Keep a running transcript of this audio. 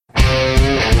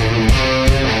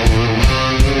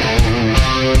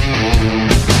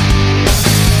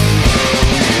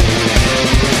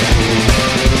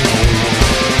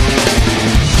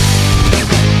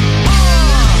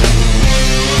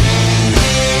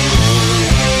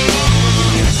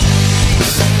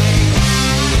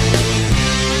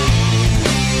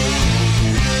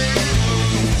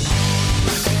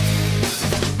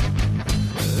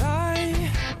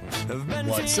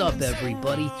up,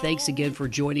 everybody? Thanks again for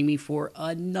joining me for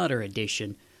another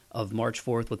edition of March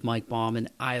 4th with Mike Bauman.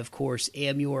 I, of course,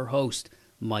 am your host,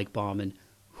 Mike Bauman.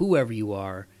 Whoever you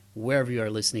are, wherever you are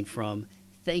listening from,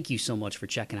 thank you so much for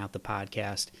checking out the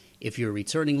podcast. If you're a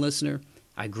returning listener,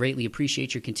 I greatly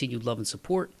appreciate your continued love and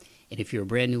support. And if you're a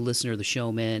brand new listener of the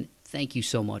show, man, thank you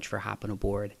so much for hopping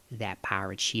aboard that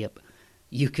pirate ship.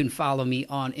 You can follow me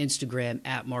on Instagram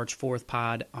at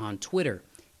March4thPod, on Twitter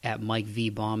at Mike V.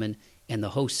 Bauman, and the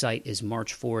host site is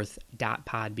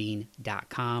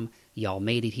march4th.podbean.com. Y'all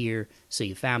made it here, so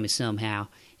you found me somehow,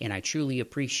 and I truly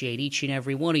appreciate each and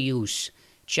every one of you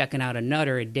checking out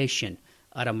another edition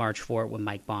of the March 4th with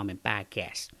Mike Bauman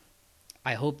podcast.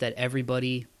 I hope that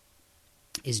everybody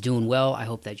is doing well. I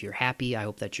hope that you're happy. I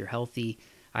hope that you're healthy.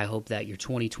 I hope that your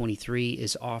 2023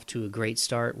 is off to a great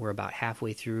start. We're about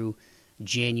halfway through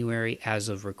January as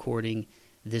of recording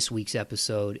this week's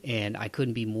episode, and I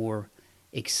couldn't be more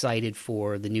excited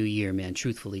for the new year, man.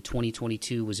 Truthfully,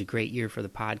 2022 was a great year for the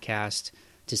podcast,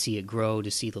 to see it grow,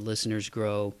 to see the listeners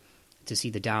grow, to see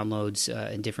the downloads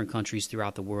in different countries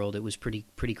throughout the world. It was pretty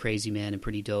crazy, man, and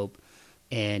pretty dope.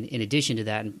 And in addition to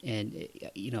that, and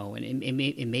you know, and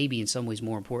it may be in some ways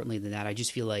more importantly than that, I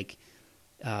just feel like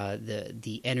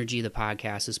the energy of the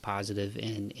podcast is positive,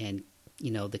 and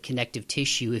you know, the connective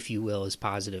tissue, if you will, is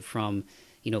positive, from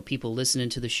you know, people listening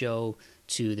to the show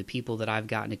to the people that I've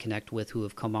gotten to connect with who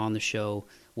have come on the show,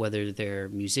 whether they're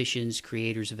musicians,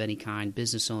 creators of any kind,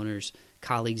 business owners,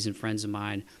 colleagues and friends of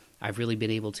mine. I've really been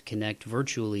able to connect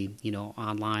virtually, you know,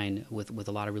 online with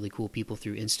a lot of really cool people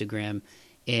through Instagram.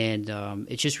 And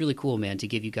it's just really cool, man, to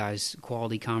give you guys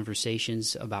quality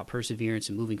conversations about perseverance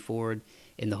and moving forward,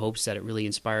 in the hopes that it really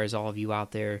inspires all of you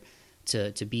out there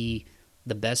to be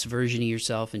the best version of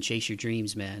yourself and chase your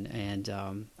dreams, man. And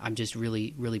I'm just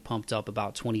really pumped up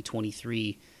about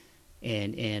 2023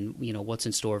 and you know, what's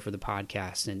in store for the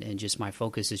podcast. And just my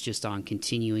focus is just on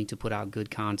continuing to put out good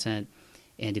content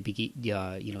and to be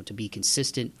you know, to be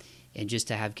consistent and just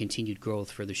to have continued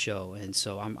growth for the show. And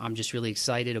so I'm just really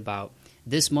excited about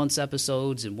this month's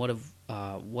episodes and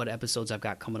what episodes I've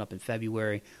got coming up in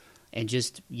February. And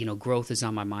just, you know, growth is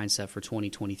on my mindset for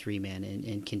 2023, man,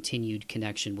 and continued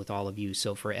connection with all of you.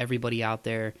 So for everybody out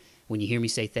there, when you hear me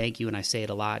say thank you, and I say it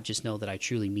a lot, just know that I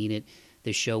truly mean it.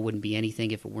 This show wouldn't be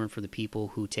anything if it weren't for the people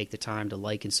who take the time to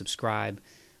like and subscribe,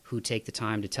 who take the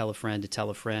time to tell a friend,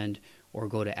 or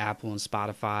go to Apple and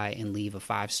Spotify and leave a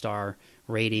 5-star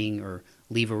rating or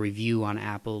leave a review on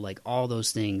Apple. Like, all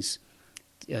those things,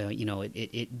 you know,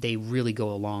 they really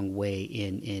go a long way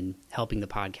in helping the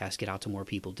podcast get out to more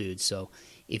people, dude. So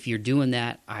if you're doing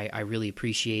that, I really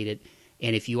appreciate it.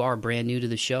 And if you are brand new to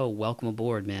the show, welcome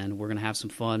aboard, man. We're going to have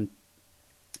some fun.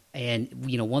 And,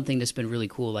 you know, one thing that's been really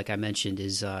cool, like I mentioned,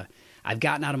 is I've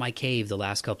gotten out of my cave the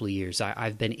last couple of years.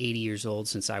 I've been 80 years old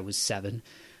since I was 7.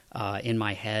 In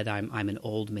my head, I'm an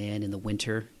old man in the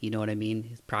winter, you know what I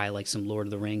mean? Probably like some Lord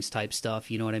of the Rings type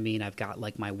stuff, you know what I mean? I've got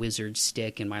like my wizard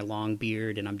stick and my long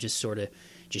beard, and I'm just sort of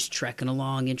just trekking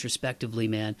along introspectively,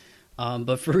 man.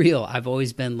 But for real, I've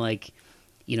always been like,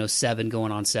 you know, 7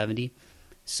 going on 70.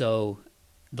 So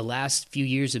the last few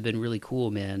years have been really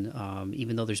cool, man.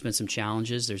 Even though there's been some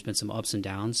challenges, there's been some ups and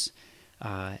downs,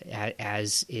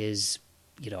 as is,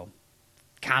 you know,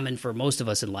 common for most of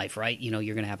us in life, right? You know,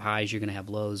 you're going to have highs, you're going to have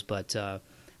lows, but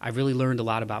I've really learned a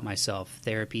lot about myself.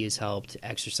 Therapy has helped,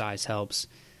 exercise helps.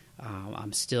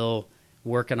 I'm still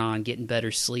working on getting better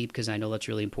sleep, because I know that's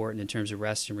really important in terms of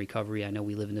rest and recovery. I know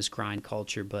we live in this grind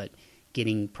culture, but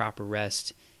getting proper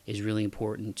rest is really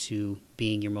important to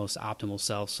being your most optimal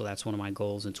self, so that's one of my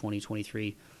goals in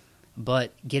 2023.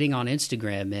 But getting on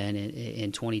Instagram, man,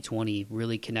 in 2020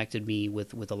 really connected me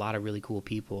with a lot of really cool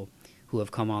people who have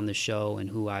come on the show and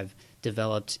who I've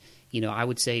developed, you know, I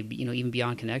would say, you know, even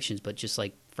beyond connections, but just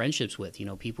like friendships with, you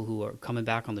know, people who are coming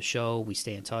back on the show. We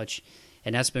stay in touch,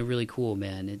 and that's been really cool,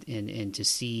 man. And to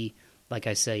see, like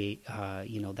I say,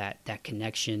 you know, that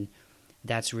connection,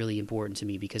 that's really important to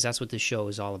me, because that's what this show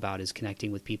is all about, is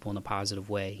connecting with people in a positive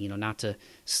way. You know, not to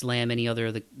slam any other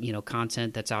of the, you know,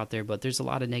 content that's out there, but there's a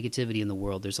lot of negativity in the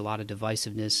world. There's a lot of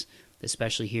divisiveness,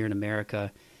 especially here in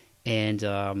America. And,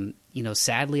 you know,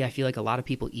 sadly, I feel like a lot of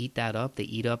people eat that up. They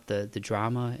eat up the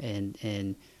drama,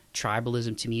 and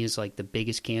tribalism to me is like the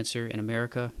biggest cancer in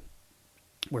America,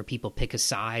 where people pick a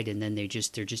side and then they're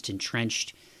just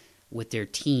entrenched with their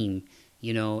team,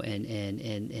 you know, and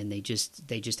they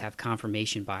just have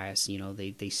confirmation bias. You know,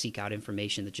 they seek out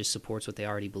information that just supports what they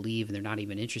already believe, and they're not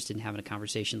even interested in having a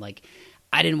conversation. Like,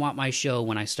 I didn't want my show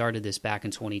when I started this back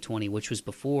in 2020, which was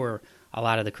before a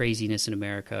lot of the craziness in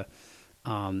America.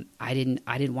 I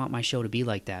didn't want my show to be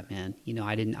like that, man. You know,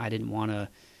 I didn't want to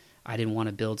I didn't want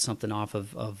to build something off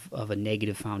of a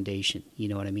negative foundation. You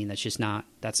know what I mean? That's not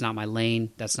my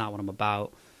lane. That's not what I'm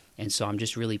about. And so I'm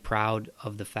just really proud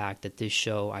of the fact that this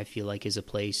show, I feel like, is a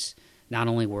place not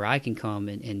only where I can come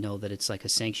and know that it's like a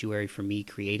sanctuary for me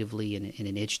creatively and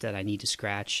an itch that I need to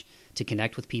scratch to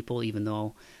connect with people, even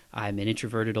though I'm an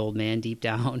introverted old man deep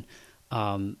down.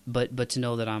 But to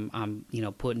know that I'm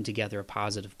putting together a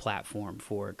positive platform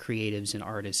for creatives and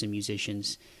artists and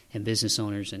musicians and business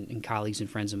owners and colleagues and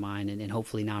friends of mine and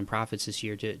hopefully nonprofits this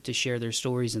year to share their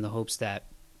stories in the hopes that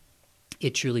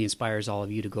it truly inspires all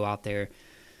of you to go out there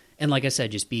and, like I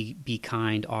said, just be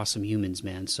kind, awesome humans,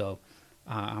 man. So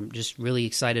I'm just really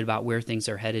excited about where things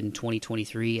are headed in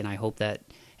 2023, and I hope that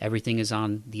everything is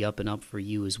on the up and up for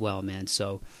you as well, man.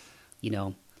 So,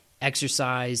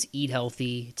 exercise, eat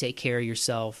healthy, take care of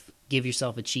yourself, give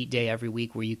yourself a cheat day every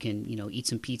week where you can, eat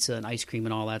some pizza and ice cream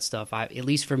and all that stuff. At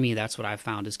least for me, that's what I've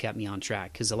found has kept me on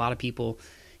track, because a lot of people,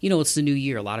 it's the new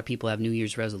year. A lot of people have New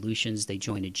Year's resolutions. They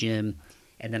join a gym,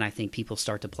 and then I think people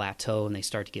start to plateau and they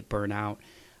start to get burnt out.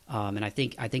 And I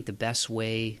think the best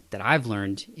way that I've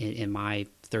learned in my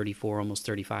 34, almost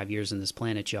 35 years on this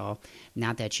planet, y'all,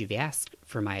 not that you've asked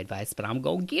for my advice, but I'm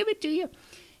going to give it to you,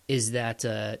 is that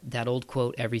that old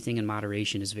quote, everything in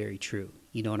moderation, is very true.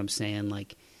 You know what I'm saying?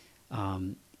 Like,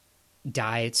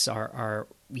 diets are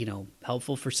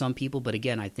helpful for some people. But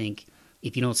again, I think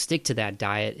if you don't stick to that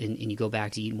diet and you go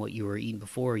back to eating what you were eating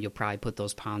before, you'll probably put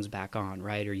those pounds back on,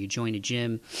 right? Or you join a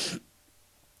gym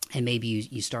and maybe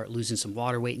you start losing some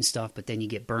water weight and stuff, but then you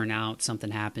get burnt out,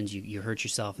 something happens, you hurt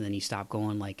yourself, and then you stop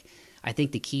going. Like, I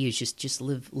think the key is just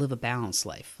live a balanced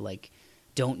life. Like,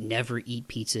 don't never eat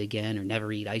pizza again or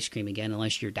never eat ice cream again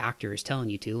unless your doctor is telling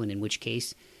you to, and in which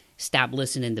case, stop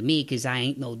listening to me because I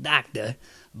ain't no doctor.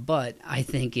 But I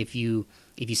think if you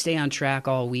stay on track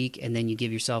all week and then you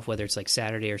give yourself, whether it's like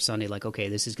Saturday or Sunday, like, okay,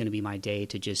 this is going to be my day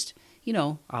to just,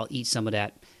 I'll eat some of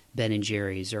that Ben and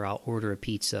Jerry's, or I'll order a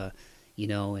pizza,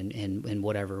 and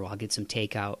whatever, or I'll get some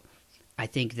takeout. I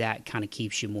think that kind of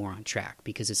keeps you more on track,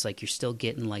 because it's like you're still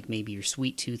getting like maybe your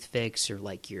sweet tooth fix or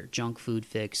like your junk food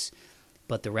fix,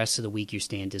 but the rest of the week you're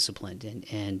staying disciplined.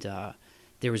 And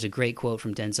there was a great quote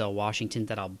from Denzel Washington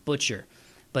that I'll butcher,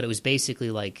 but it was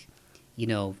basically like,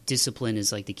 discipline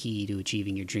is like the key to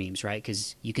achieving your dreams, right?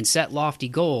 Because you can set lofty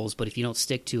goals, but if you don't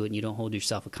stick to it and you don't hold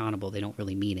yourself accountable, they don't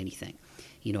really mean anything.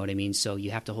 You know what I mean? So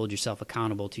you have to hold yourself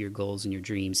accountable to your goals and your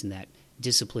dreams, and that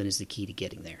discipline is the key to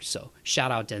getting there. So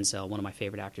shout out Denzel, one of my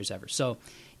favorite actors ever. So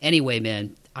anyway,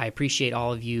 man, I appreciate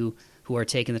all of you who are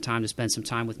taking the time to spend some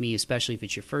time with me, especially if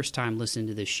it's your first time listening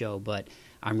to this show. But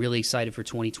I'm really excited for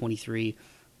 2023,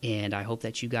 and I hope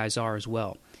that you guys are as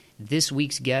well. This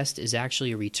week's guest is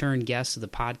actually a return guest of the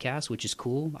podcast, which is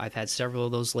cool. I've had several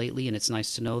of those lately, and it's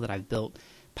nice to know that I've built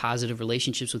positive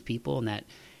relationships with people and that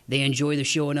they enjoy the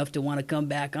show enough to want to come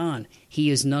back on.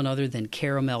 He is none other than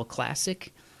Caramel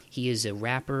Classic. He is a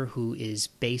rapper who is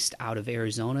based out of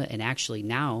Arizona, and actually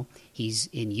now he's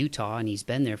in Utah, and he's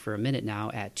been there for a minute now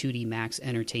at 2D Max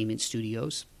Entertainment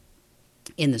Studios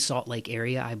in the Salt Lake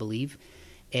area, I believe.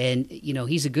 And,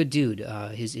 he's a good dude.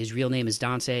 His real name is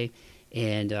Dante,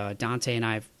 and Dante and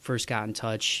I first got in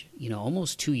touch,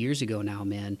 almost 2 years ago now,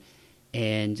 man.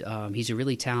 And he's a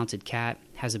really talented cat,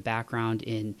 has a background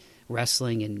in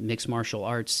wrestling and mixed martial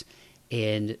arts,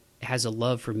 and has a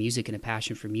love for music and a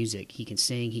passion for music. He can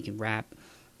sing, he can rap,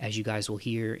 as you guys will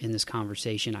hear in this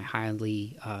conversation. I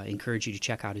highly encourage you to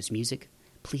check out his music.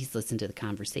 Please listen to the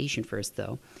conversation first,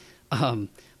 though.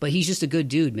 But he's just a good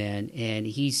dude, man, and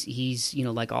he's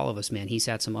like all of us, man. He's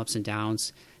had some ups and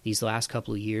downs these last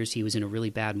couple of years. He was in a really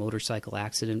bad motorcycle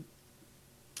accident,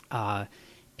 and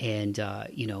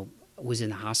was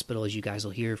in the hospital, as you guys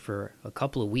will hear, for a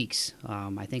couple of weeks,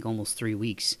 I think almost 3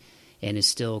 weeks, and is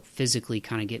still physically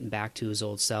kind of getting back to his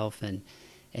old self.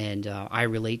 And I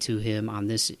relate to him on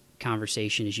this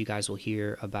conversation, as you guys will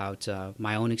hear, about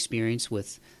my own experience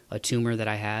with a tumor that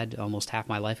I had almost half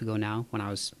my life ago now, when I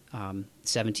was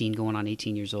 17 going on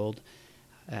 18 years old,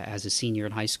 as a senior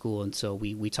in high school. And so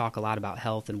we talk a lot about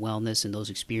health and wellness and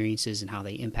those experiences and how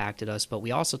they impacted us, but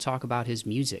we also talk about his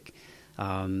music.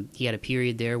 He had a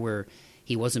period there where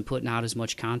he wasn't putting out as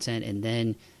much content, and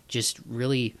then just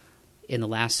really in the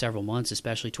last several months,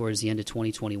 especially towards the end of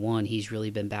 2021, he's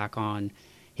really been back on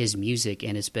his music,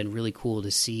 and it's been really cool to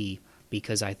see,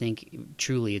 because I think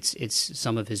truly it's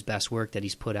some of his best work that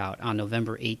he's put out. On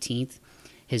November 18th,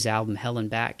 his album Hell and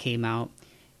Back came out.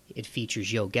 It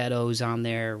features Yo Ghetto's on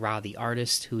there. Ra the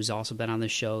Artist, who's also been on the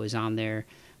show, is on there.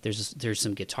 There's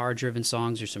some guitar-driven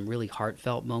songs. There's some really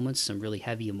heartfelt moments, some really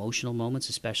heavy emotional moments,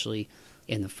 especially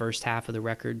in the first half of the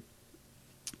record.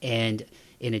 And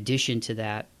in addition to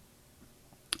that,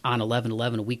 On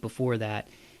 11/11, a week before that,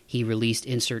 he released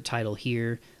Insert Title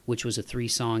Here, which was a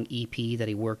 3-song EP that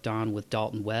he worked on with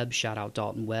Dalton Webb. Shout out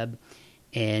Dalton Webb.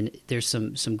 And there's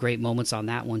some great moments on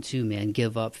that one too, man.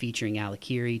 Give Up featuring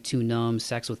Alakiri, Too Numb,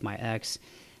 Sex with My Ex,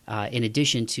 in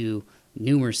addition to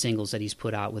numerous singles that he's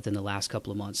put out within the last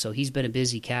couple of months. So he's been a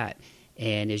busy cat.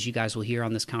 And as you guys will hear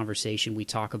on this conversation, we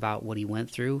talk about what he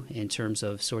went through in terms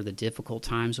of sort of the difficult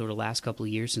times over the last couple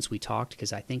of years since we talked,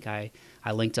 because I think I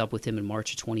linked up with him in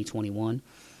March of 2021.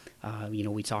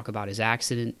 We talk about his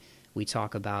accident. We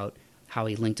talk about how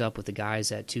he linked up with the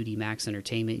guys at 2D Max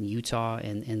Entertainment in Utah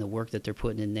and the work that they're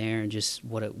putting in there, and just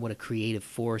what a creative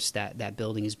force that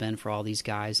building has been for all these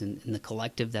guys, and the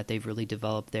collective that they've really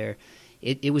developed there.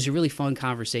 It was a really fun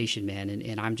conversation, man,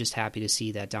 and I'm just happy to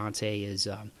see that Dante is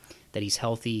that he's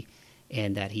healthy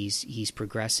and that he's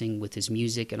progressing with his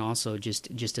music, and also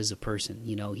just as a person.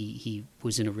 He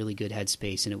was in a really good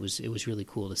headspace, and it was really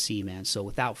cool to see, man. So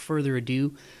without further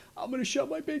ado, I'm gonna shut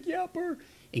my big yapper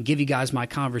and give you guys my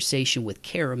conversation with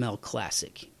Caramel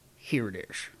Classic. Here it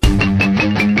is.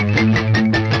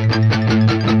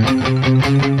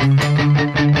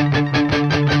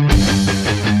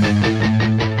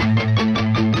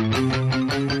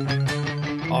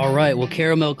 All right. Well,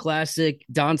 Caramel Classic,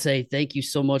 Dante, thank you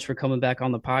so much for coming back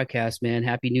on the podcast, man.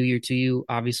 Happy New Year to you.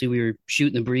 Obviously, we were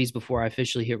shooting the breeze before I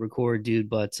officially hit record, dude,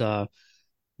 but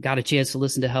got a chance to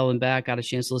listen to Hell and Back, got a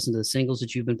chance to listen to the singles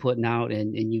that you've been putting out,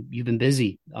 and you've been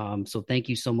busy. So thank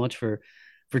you so much for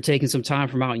taking some time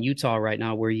from out in Utah right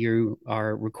now where you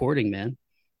are recording, man.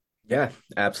 Yeah,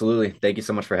 absolutely. Thank you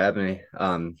so much for having me.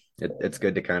 It's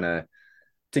good to kind of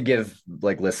to give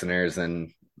like listeners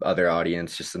and other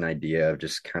audience just an idea of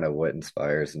just kind of what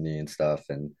inspires me and stuff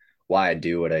and why I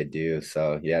do what I do.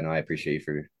 So yeah, no, I appreciate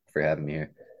you for having me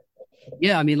here.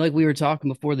 Yeah, I mean, like we were talking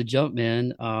before the jump,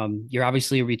 man. You're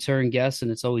obviously a return guest,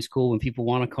 and it's always cool when people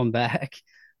want to come back.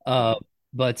 Uh,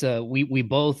 but we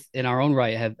both, in our own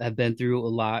right, have been through a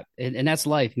lot, and that's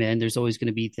life, man. There's always going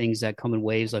to be things that come in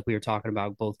waves, like we were talking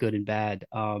about, both good and bad.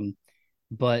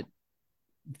 But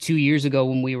 2 years ago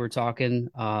when we were talking,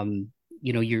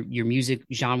 your music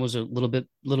genre was a little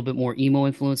bit more emo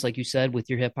influence, like you said,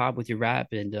 with your hip hop, with your rap,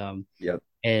 Yep.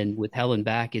 and with Hell and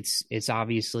Back, it's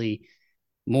obviously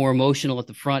more emotional at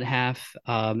the front half,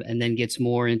 and then gets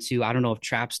more into, I don't know if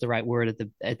trap's the right word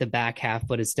at the back half,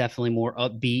 but it's definitely more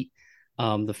upbeat.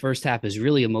 The first half is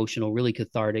really emotional, really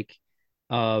cathartic.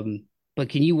 But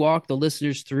can you walk the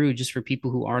listeners through, just for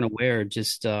people who aren't aware,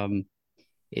 just kind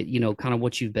of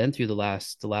what you've been through the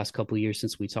last couple of years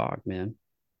since we talked, man?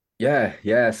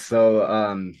 Yeah.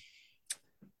 So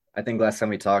I think last time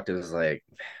we talked it was like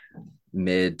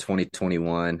mid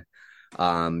 2021.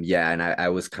 Yeah, and I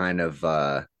was kind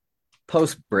of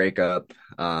post breakup,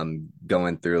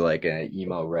 going through like an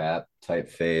emo rap type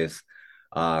phase,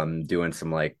 doing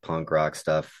some like punk rock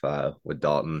stuff with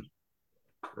Dalton.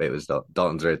 Wait, it was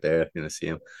Dalton's right there. You're gonna see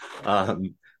him. What's up?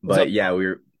 But yeah, we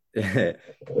were.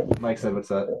 Mike said,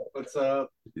 "What's up? What's up?"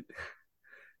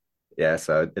 Yeah,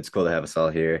 so it's cool to have us all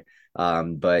here.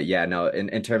 But yeah, no,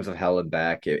 in terms of Hell and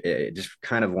Back, it just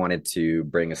kind of wanted to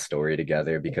bring a story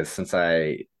together because since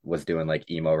I was doing like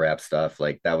emo rap stuff,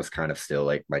 like that was kind of still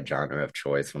like my genre of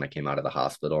choice when I came out of the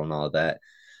hospital and all of that.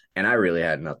 And I really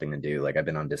had nothing to do. Like I've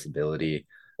been on disability.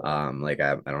 Like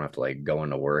I don't have to like go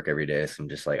into work every day. So I'm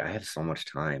just like, I have so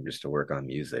much time just to work on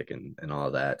music and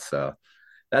all that. So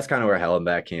that's kind of where Hell and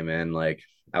Back came in. Like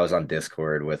I was on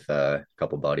Discord with a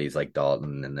couple buddies like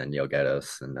Dalton and then Yo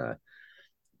Getos, and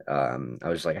I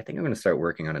was like, I think I'm gonna start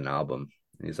working on an album.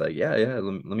 And he's like, yeah,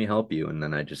 let me help you. And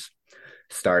then I just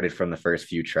started from the first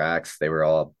few tracks. They were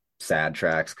all sad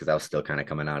tracks because I was still kind of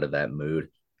coming out of that mood.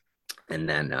 And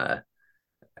then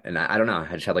and I don't know,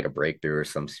 I just had like a breakthrough or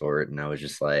some sort, and I was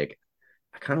just like,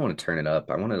 I kind of want to turn it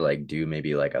up. I want to like do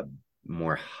maybe like a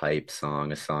more hype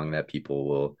song, a song that people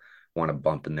will want to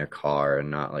bump in their car and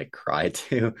not like cry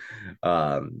to.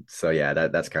 So yeah,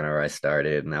 that's kind of where I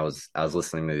started. And I was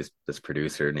listening to this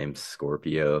producer named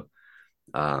Scorpio.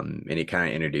 And he kind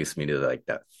of introduced me to like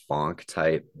that funk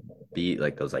type beat,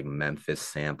 like those like Memphis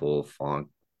sample funk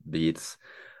beats.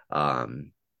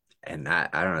 Um, and that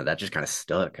I don't know, that just kind of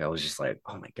stuck. I was just like,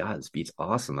 oh my God, this beat's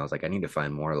awesome. I was like, I need to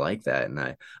find more like that. And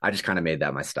I just kind of made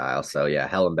that my style. So yeah,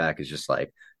 Hell and Back is just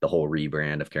like the whole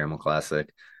rebrand of Caramel Classic,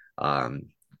 um,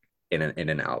 in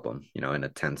an album, in a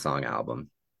 10-song album.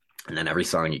 And then every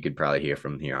song you could probably hear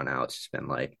from here on out, it's just been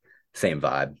like same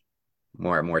vibe,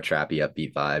 more trappy,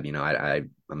 upbeat vibe.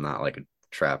 I'm not like a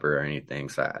trapper or anything,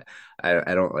 so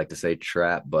I don't like to say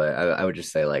trap, but I would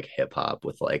just say like hip hop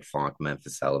with like funk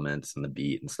Memphis elements and the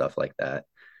beat and stuff like that.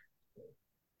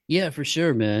 Yeah, for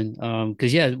sure, man.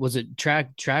 Because yeah, was it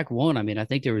track one? I mean, I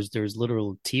think there was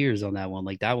literal tears on that one.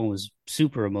 Like that one was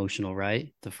super emotional,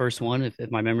 right? The first one, if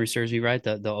my memory serves me right,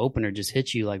 the opener just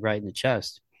hits you like right in the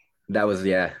chest. That was,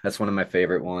 yeah, that's one of my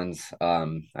favorite ones.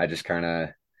 I just kind of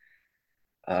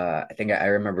I think I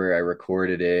remember I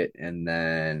recorded it and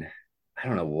then I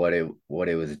don't know what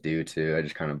it was due to. I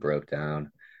just kind of broke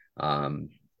down.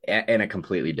 Um in a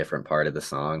completely different part of the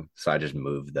song. So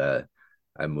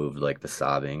I moved like the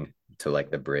sobbing to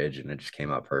like the bridge and it just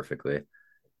came out perfectly.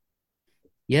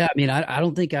 Yeah, I mean, I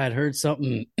don't think I'd heard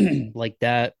something like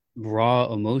that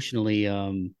raw emotionally.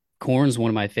 Korn's one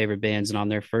of my favorite bands, and on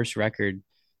their first record,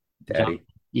 John, Daddy.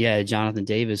 yeah, Jonathan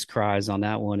Davis cries on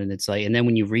that one, and it's like, and then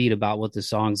when you read about what the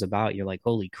song's about, you're like,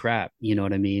 holy crap, you know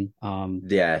what I mean?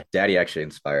 Yeah, Daddy actually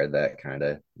inspired that kind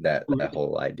of that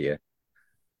whole idea.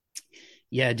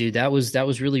 Yeah, dude, that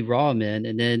was really raw, man.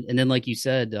 And then like you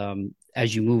said,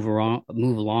 as you move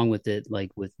along with it,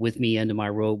 like with me into my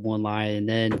robe, one line, and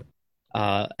then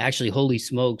actually holy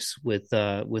smokes with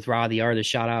Ra the artist,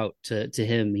 shout out to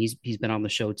him. He's been on the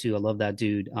show too. I love that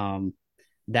dude.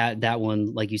 That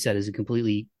one, like you said, is a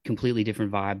completely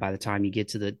different vibe by the time you get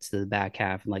to the back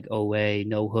half and like OA,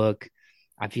 no hook.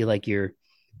 I feel like you're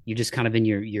just kind of in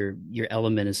your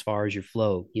element as far as your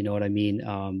flow. You know what I mean?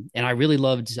 And I really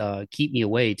loved Keep Me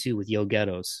Away too with Yo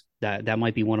Ghettos. That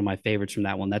might be one of my favorites from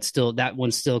that one. That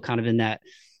one's still kind of in that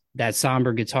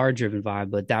somber guitar driven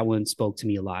vibe, but that one spoke to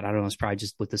me a lot. I don't know, it's probably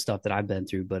just with the stuff that I've been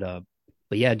through, but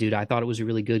yeah, dude, I thought it was a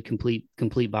really good complete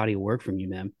body of work from you,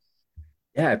 man.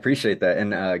 Yeah, I appreciate that.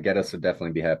 And Geddes would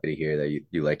definitely be happy to hear that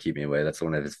you like Keep Me Away. That's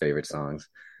one of his favorite songs.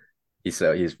 He's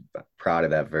proud of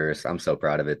that verse. I'm so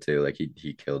proud of it too. Like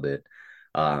he killed it.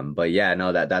 But yeah,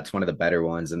 no, that's one of the better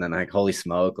ones. And then like Holy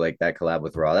Smoke, like that collab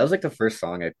with Raw. That was like the first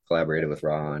song I collaborated with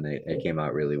Raw on. It came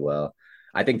out really well.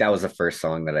 I think that was the first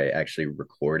song that I actually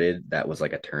recorded that was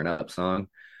like a turn up song.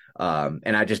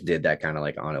 And I just did that kind of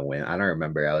like on a whim. I don't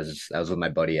remember. I was with my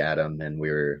buddy Adam and we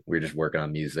were just working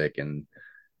on music and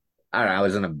I don't know, I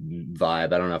was in a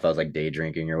vibe. I don't know if I was like day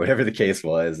drinking or whatever the case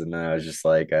was. And then I was just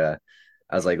like I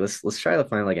was like, let's try to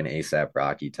find like an ASAP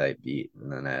Rocky type beat.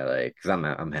 And then I like, because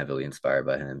I'm heavily inspired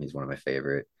by him. He's one of my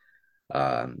favorite.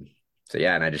 Um, so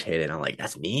yeah, and I just hit it. And I'm like,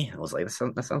 that's me. I was like,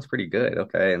 that sounds pretty good.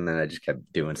 Okay. And then I just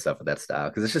kept doing stuff with that style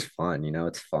because it's just fun,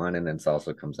 it's fun and then it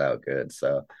also comes out good.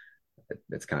 So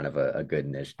it's kind of a good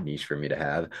niche for me to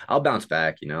have. I'll bounce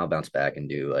back, I'll bounce back and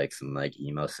do like some like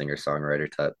emo singer songwriter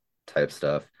type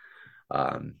stuff.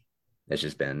 Um, I've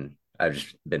just been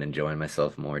enjoying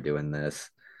myself more doing this.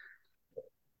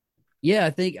 Yeah,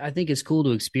 I think it's cool to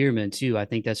experiment too. I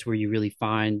think that's where you really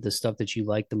find the stuff that you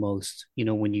like the most.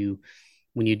 When you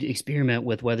experiment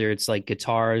with whether it's like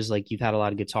guitars, like you've had a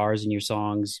lot of guitars in your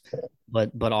songs,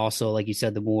 but also like you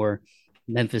said, the more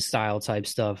Memphis style type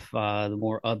stuff, the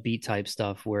more upbeat type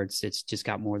stuff where it's just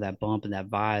got more of that bump and that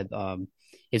vibe.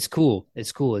 It's cool.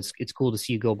 It's cool. It's cool to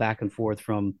see you go back and forth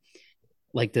from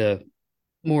like the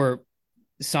more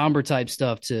somber type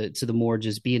stuff to the more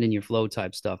just being in your flow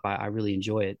type stuff. I really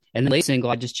enjoy it. And the latest single,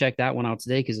 I just checked that one out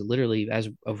today because it literally, as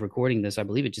of recording this, I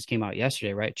believe it just came out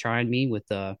yesterday, right? Trying Me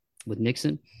with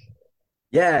Nixon.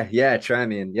 Yeah, yeah, try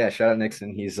me and yeah, shout out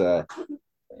Nixon. He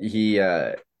we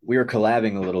were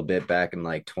collabing a little bit back in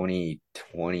like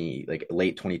 2020, like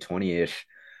late 2020-ish.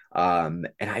 And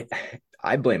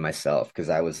I blame myself because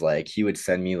I was like, he would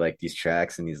send me like these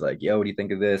tracks and he's like, yo, what do you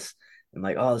think of this? I'm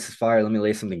like, oh, this is fire. Let me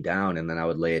lay something down. And then I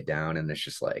would lay it down and it's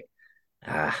just like,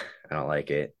 I don't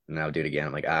like it. And I would do it again.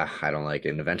 I'm like, I don't like it.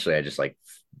 And eventually I just like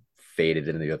faded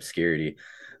into the obscurity.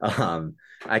 Um,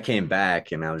 I came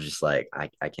back and I was just like,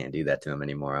 I can't do that to him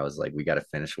anymore. I was like, we got to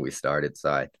finish what we started.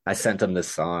 So I sent him this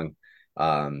song.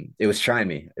 It was Try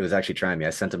Me. It was actually Try Me.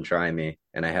 I sent him Try Me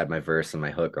and I had my verse and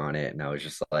my hook on it. And I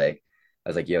was like,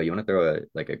 yo, you want to throw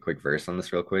a quick verse on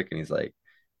this real quick? And he's like,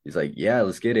 yeah,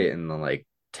 let's get it. And then like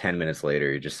 10 minutes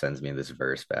later, he just sends me this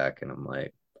verse back. And I'm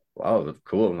like, wow,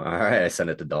 cool. All right. I sent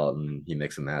it to Dalton. He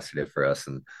mixed and mastered it for us.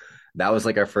 And that was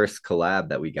like our first collab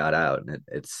that we got out. And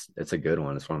it's a good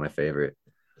one. It's one of my favorite.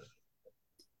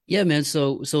 Yeah, man.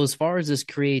 So as far as this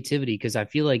creativity, because I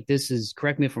feel like this is,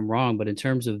 correct me if I'm wrong, but in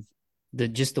terms of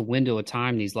the window of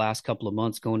time these last couple of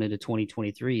months going into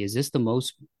 2023, is this the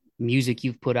most music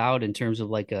you've put out in terms of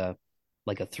like a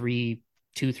 3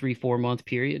 2 3 4 month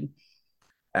period?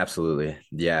 Absolutely.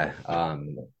 Yeah.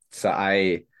 So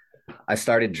I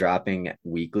started dropping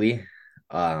weekly.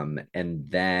 And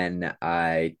then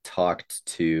I talked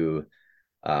to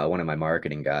one of my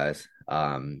marketing guys.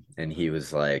 And he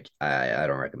was like, I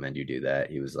don't recommend you do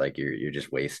that. He was like, you're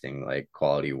just wasting like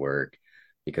quality work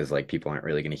because like people aren't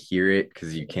really gonna hear it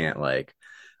because you can't like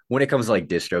when it comes to like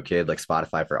DistroKid, like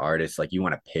Spotify for artists, like you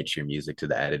want to pitch your music to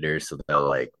the editors so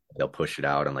they'll push it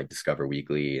out on like Discover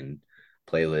Weekly and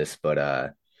playlists. But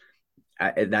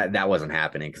that wasn't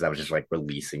happening because I was just like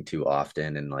releasing too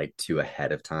often and like too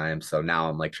ahead of time. So now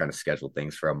I'm like trying to schedule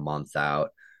things for a month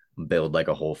out, build like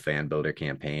a whole fan builder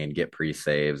campaign, get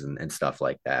pre-saves and stuff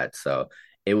like that. So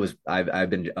I've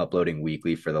been uploading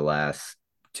weekly for the last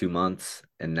 2 months,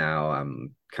 and now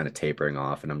I'm kind of tapering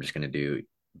off, and I'm just gonna do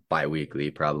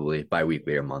bi-weekly, probably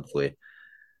bi-weekly or monthly.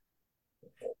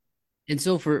 And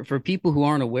so for people who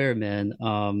aren't aware, man,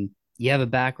 you have a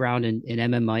background in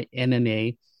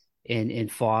MMA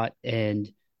and fought, and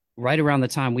right around the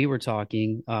time we were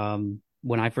talking,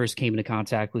 when I first came into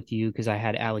contact with you, because I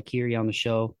had Alec Kiri on the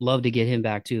show. Love to get him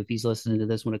back too if he's listening to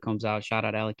this when it comes out. Shout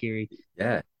out Alec Kiri.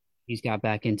 Yeah. He's got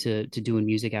back into doing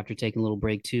music after taking a little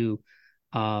break too,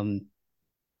 um,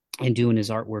 and doing his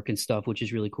artwork and stuff, which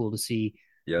is really cool to see.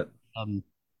 Yep. Um,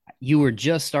 you were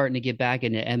just starting to get back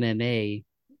into MMA,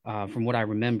 from what I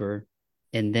remember,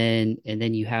 and then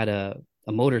you had a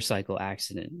motorcycle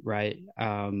accident, right?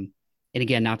 And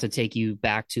again, not to take you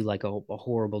back to like a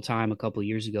horrible time a couple of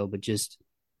years ago, but just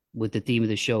with the theme of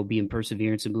the show being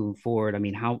perseverance and moving forward. I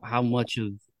mean, how much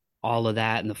of all of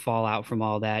that and the fallout from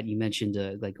all that you mentioned,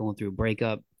 like going through a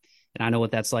breakup, and I know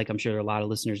what that's like. I'm sure a lot of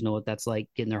listeners know what that's like,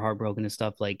 getting their heart broken and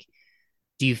stuff. Like,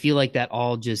 do you feel like that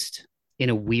all just in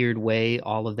a weird way,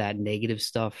 all of that negative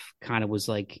stuff kind of was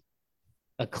like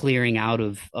a clearing out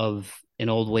of an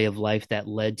old way of life that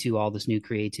led to all this new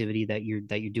creativity that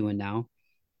you're doing now?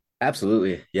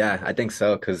 Absolutely. Yeah, I think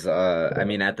so. Cause I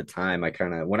mean, at the time, I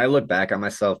kind of, when I look back on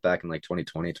myself back in like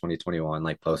 2020, 2021,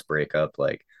 like post breakup,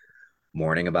 like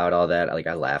mourning about all that, like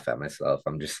I laugh at myself.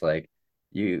 I'm just like,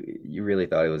 you really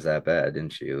thought it was that bad,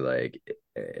 didn't you? Like,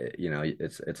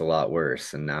 it's a lot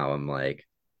worse. And now I'm like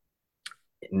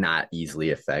not easily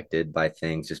affected by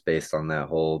things just based on that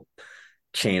whole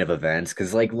chain of events.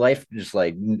 Cause like life just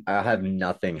like, I have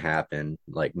nothing happen,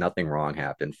 like nothing wrong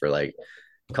happen for like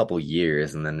couple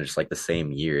years, and then just like the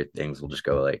same year things will just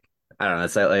go like, I don't know,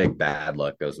 it's like bad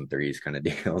luck goes in threes kind of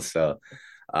deal. So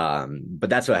but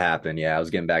that's what happened. Yeah, I was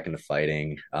getting back into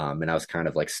fighting, and I was kind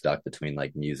of like stuck between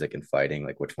like music and fighting,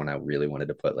 like which one I really wanted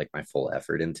to put like my full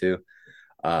effort into.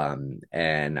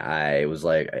 And I was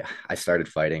like, I started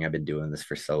fighting. I've been doing this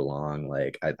for so long,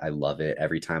 like I love it.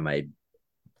 Every time I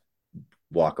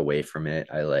walk away from it,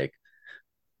 I like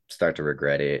start to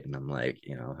regret it, and I'm like,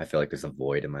 I feel like there's a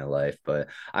void in my life. But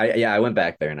I went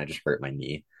back there and I just hurt my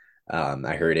knee.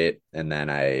 I hurt it, and then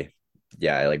I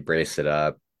like braced it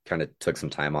up, kind of took some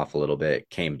time off a little bit,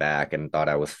 came back and thought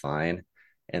I was fine,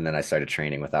 and then I started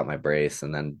training without my brace,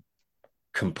 and then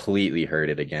completely hurt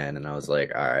it again, and I was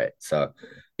like, all right. So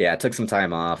yeah, I took some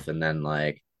time off, and then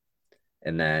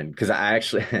because I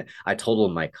actually I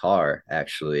totaled my car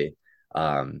actually,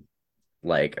 um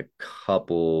like a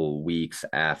couple weeks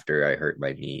after I hurt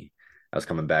my knee. I was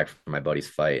coming back from my buddy's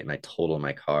fight, and I totaled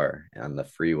my car on the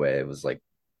freeway. It was like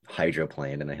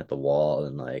hydroplaned, and I hit the wall,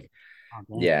 and like, Oh,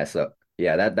 man. yeah, so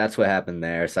yeah, that's what happened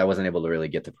there. So I wasn't able to really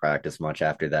get to practice much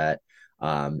after that.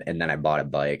 And then I bought a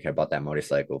bike. I bought that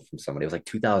motorcycle from somebody. It was like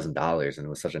 $2,000, and it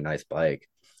was such a nice bike.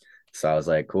 So I was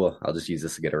like, cool, I'll just use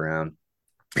this to get around.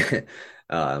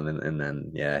 And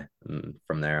then yeah, and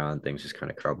from there on things just kind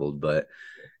of crumbled. But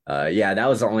yeah, that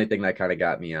was the only thing that kind of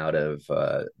got me out of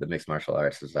the mixed martial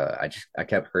arts. Is I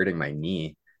kept hurting my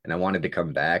knee, and I wanted to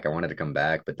come back. I wanted to come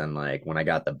back, but then like when I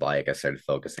got the bike, I started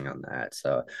focusing on that.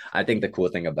 So I think the cool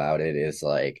thing about it is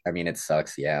like, I mean, it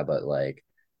sucks, yeah, but like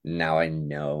now I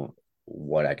know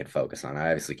what I could focus on. I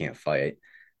obviously can't fight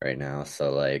right now,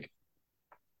 so like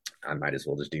I might as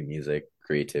well just do music,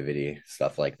 creativity,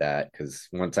 stuff like that. Because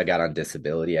once I got on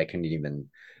disability, I couldn't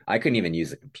even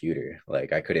use a computer.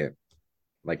 Like I couldn't,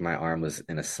 like my arm was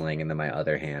in a sling, and then my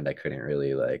other hand I couldn't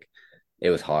really like, it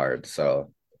was hard.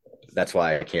 So that's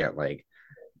why I can't like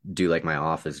do like my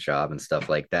office job and stuff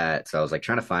like that. So I was like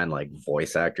trying to find like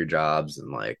voice actor jobs,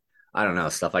 and like I don't know,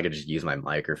 stuff I could just use my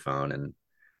microphone. And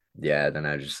yeah, then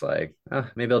I was just like, oh,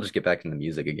 maybe I'll just get back into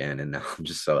music again. And now I'm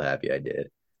just so happy I did.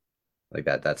 Like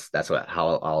that's what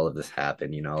how all of this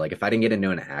happened, like if I didn't get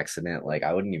into an accident, like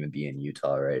I wouldn't even be in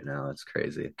Utah right now. It's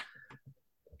crazy.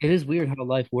 It is weird how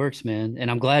life works, man. And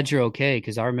I'm glad you're okay,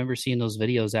 because I remember seeing those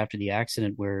videos after the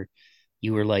accident where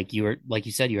you were like you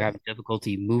said, you were having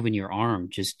difficulty moving your arm,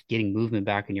 just getting movement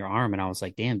back in your arm. And I was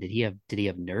like, damn, did he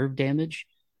have nerve damage?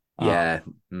 Uh, Yeah.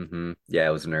 Yeah,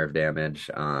 it was nerve damage.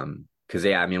 Because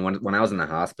yeah, I mean, when I was in the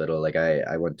hospital, like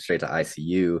I went straight to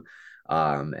ICU,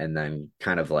 and then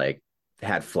kind of like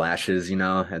had flashes,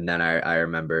 and then I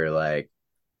remember like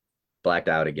blacked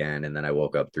out again, and then I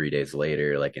woke up 3 days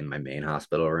later, like in my main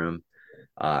hospital room.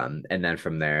 And then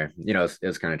from there, it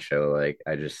was kind of chill. Like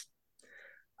I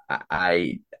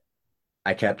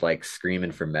I kept like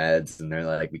screaming for meds, and they're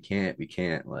like, we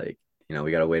can't, like,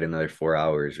 we gotta wait another 4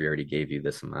 hours. We already gave you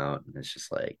this amount. And it's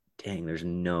just like, dang, there's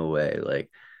no way. Like,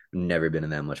 I've never been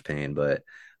in that much pain.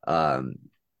 Um,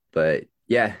 but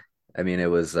yeah, I mean, it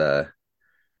was a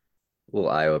little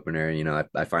eye opener.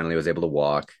 I finally was able to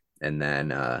walk, and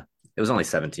then it was only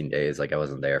 17 days. Like, I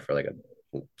wasn't there for like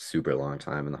a super long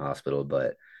time in the hospital,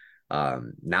 but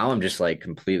now I'm just like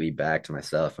completely back to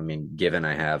myself. I mean, given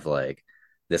I have like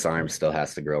this arm still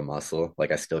has to grow muscle,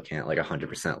 like I still can't like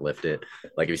 100% lift it.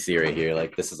 Like, if you see right here,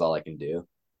 like this is all I can do.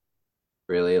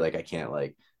 Really, like I can't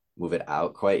like move it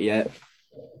out quite yet.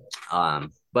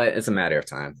 But it's a matter of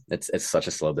time. It's such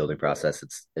a slow building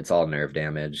process. It's all nerve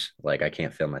damage. Like, I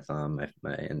can't feel my thumb,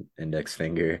 my index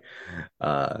finger,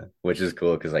 which is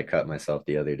cool because I cut myself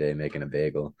the other day making a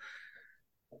bagel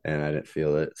and I didn't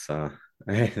feel it. So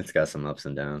it's got some ups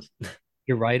and downs.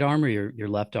 Your right arm or your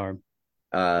left arm?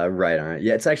 Right arm.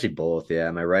 Yeah, it's actually both. Yeah,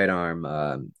 my right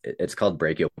arm, it's called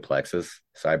brachial plexus.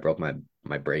 So I broke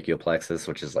my brachial plexus,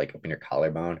 which is like up in your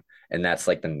collarbone, and that's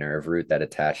like the nerve root that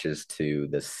attaches to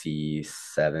the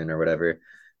C7 or whatever,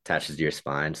 attaches to your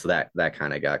spine. So that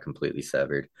kind of got completely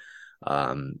severed.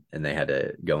 And they had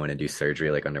to go in and do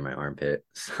surgery like under my armpit.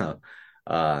 So,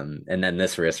 and then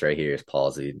this wrist right here is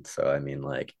palsied. So I mean,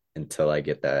 like, until I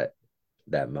get that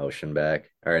motion back,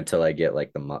 or until I get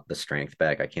like the strength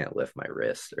back, I can't lift my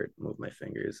wrist or move my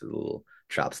fingers, the little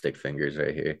chopstick fingers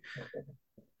right here.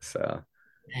 So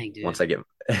Dang, dude. once I get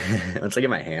once I get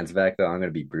my hands back though, I'm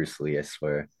gonna be Bruce Lee, I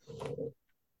swear.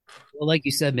 Well, like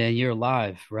you said, man, you're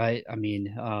alive, right? I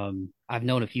mean, I've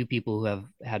known a few people who have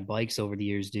had bikes over the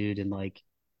years, dude, and like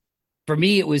for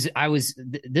me,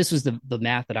 this was the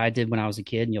math that I did when I was a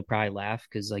kid, and you'll probably laugh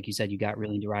because, like you said, you got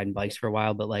really into riding bikes for a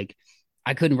while, but like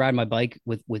I couldn't ride my bike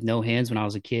with no hands when I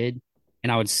was a kid,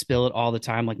 and I would spill it all the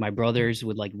time. Like my brothers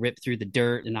would like rip through the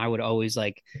dirt, and I would always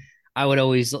like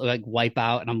wipe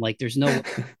out, and I'm like, there's no way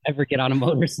I ever get on a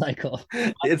motorcycle.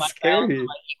 It's My balance, scary.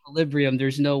 my equilibrium,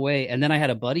 there's no way. And then I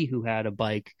had a buddy who had a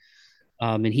bike,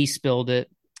 and he spilled it.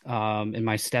 And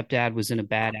my stepdad was in a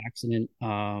bad accident.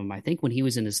 I think when he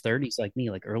was in his 30s, like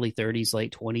me, like early 30s,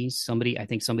 late 20s. I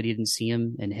think somebody didn't see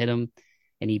him and hit him,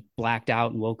 and he blacked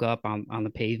out and woke up on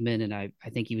the pavement. And I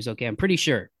think he was okay. I'm pretty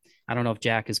sure. I don't know if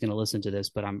Jack is going to listen to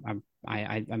this, but I'm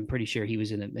pretty sure he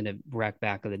was in a wreck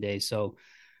back of the day. So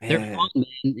they're Man. fun,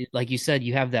 man. Like you said,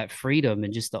 you have that freedom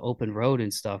and just the open road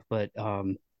and stuff. But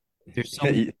there's so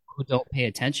many people who don't pay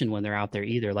attention when they're out there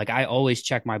either. Like I always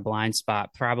check my blind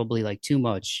spot, probably like too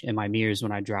much in my mirrors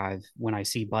when I drive, when I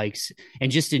see bikes,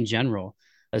 and just in general,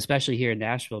 especially here in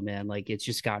Nashville, man. Like it's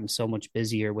just gotten so much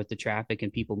busier with the traffic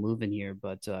and people moving here.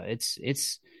 But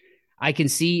it's I can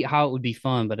see how it would be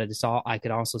fun, but I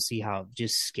could also see how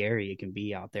just scary it can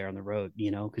be out there on the road,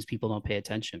 because people don't pay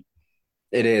attention.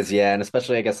 It is, yeah, and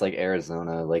especially I guess like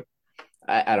Arizona, like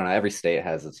I don't know, every state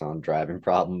has its own driving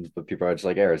problems, but people are just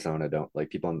like Arizona don't like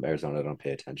people in Arizona don't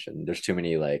pay attention. There's too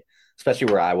many like,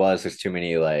 especially where I was, there's too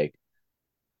many like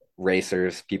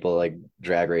racers, people like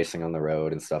drag racing on the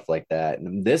road and stuff like that.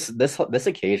 And this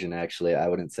occasion actually, I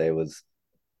wouldn't say was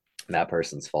that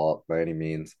person's fault by any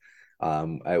means.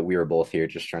 We were both here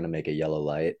just trying to make a yellow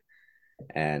light,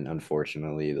 and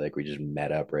unfortunately, like we just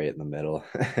met up right in the middle.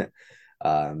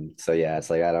 So yeah,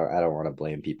 it's like I don't want to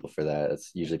blame people for that.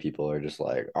 It's usually people are just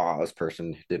like, oh, this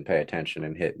person didn't pay attention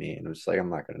and hit me, and I'm just like,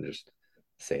 I'm not gonna just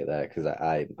say that because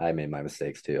I made my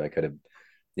mistakes too. I could have,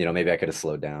 maybe I could have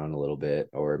slowed down a little bit,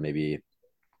 or maybe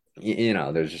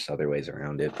there's just other ways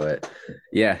around it. But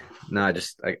yeah, no,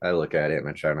 I look at it and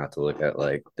I try not to look at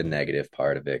like the negative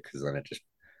part of it because then it just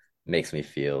makes me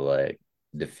feel like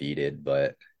defeated.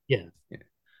 Yeah,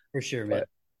 for sure, man. But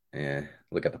yeah,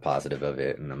 look at the positive of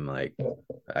it, and I'm like,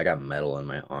 I got metal in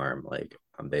my arm. Like,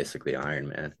 I'm basically Iron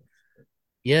Man.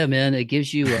 Yeah, man, it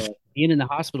gives you being in the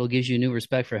hospital gives you a new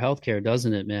respect for healthcare,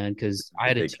 doesn't it, man? Because I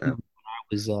had a Big tumor time.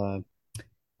 was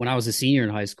when I was a senior in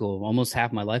high school, almost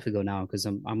half my life ago now, because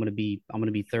I'm gonna be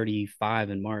 35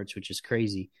 in March, which is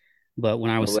crazy. But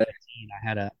when I No was way.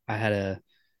 17, I had a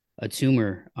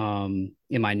tumor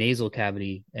in my nasal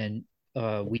cavity, and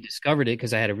we discovered it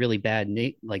because I had a really bad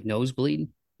like nosebleed,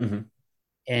 Hmm.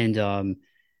 and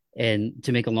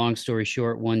to make a long story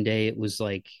short, one day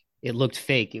it looked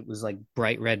fake. It was like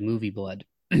bright red movie blood.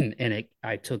 And it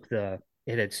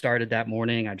had started that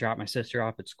morning. I dropped my sister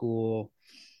off at school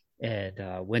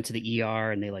and went to the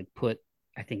ER, and they like put,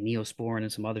 I think, Neosporin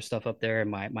and some other stuff up there. And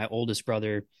my oldest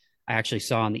brother, I actually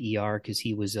saw in the ER because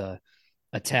he was a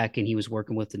tech and he was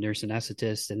working with the nurse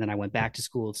anesthetist. And then I went back to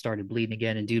school, it started bleeding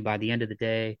again. And dude, by the end of the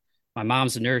day,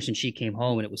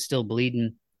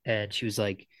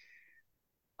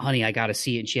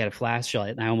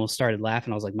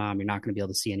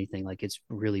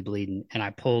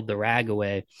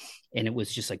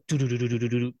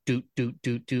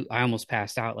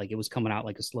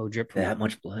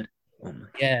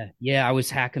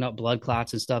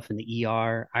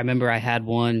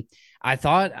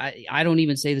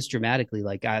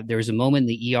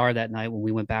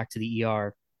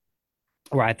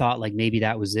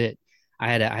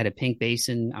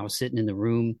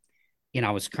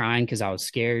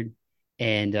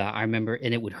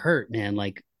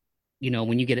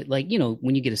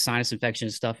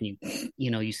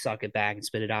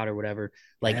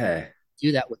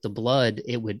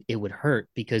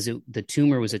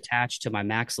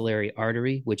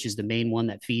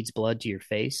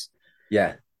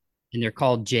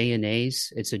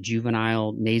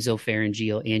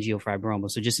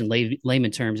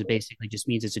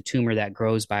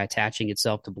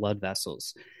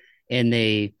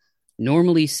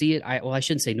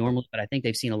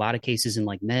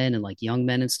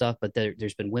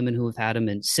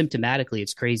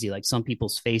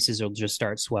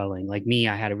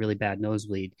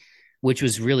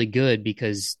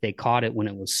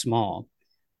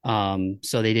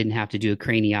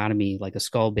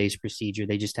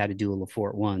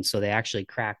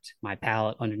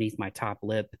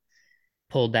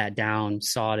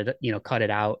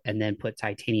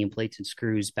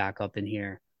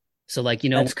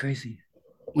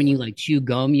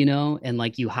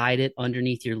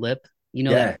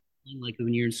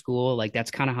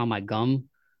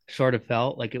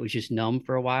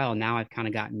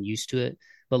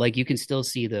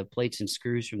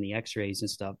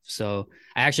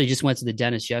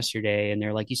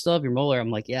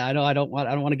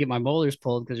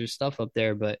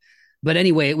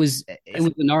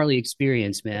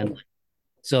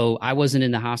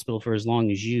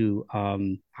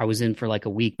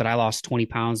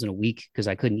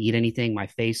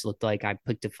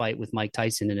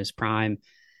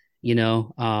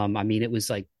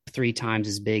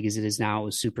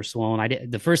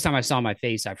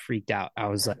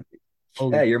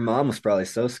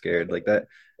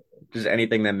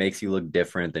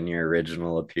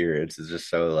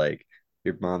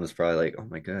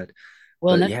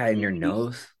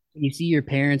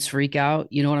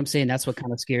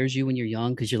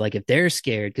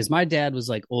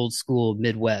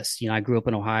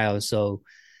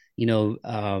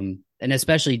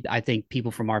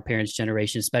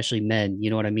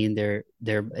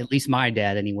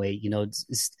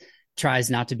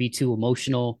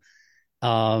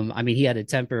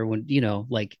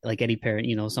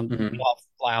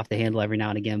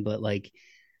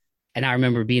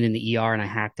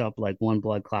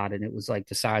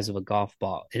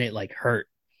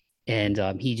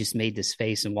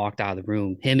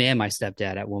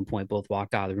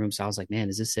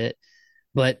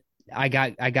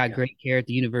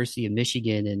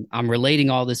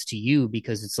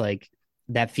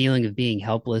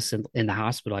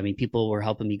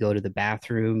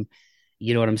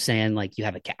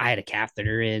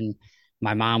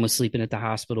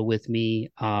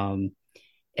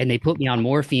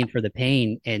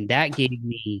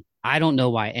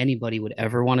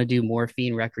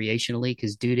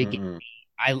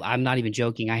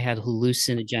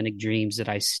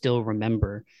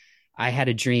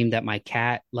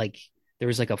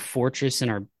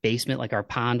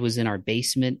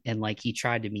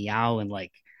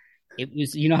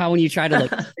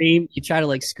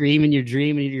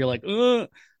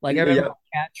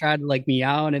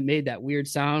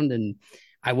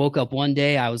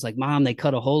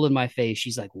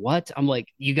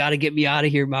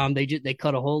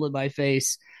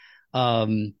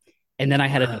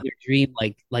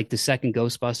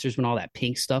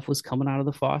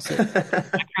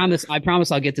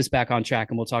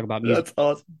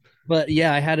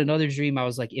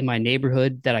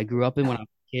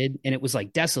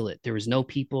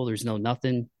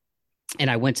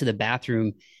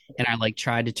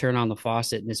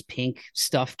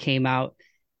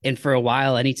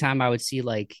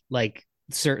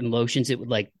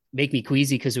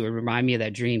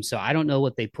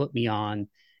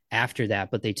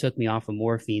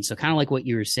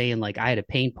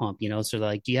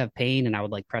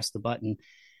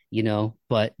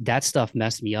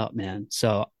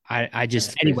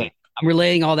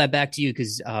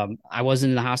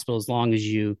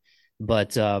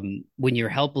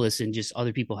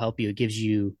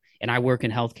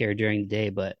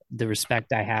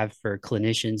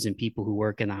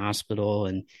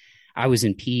 I was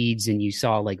in peds and you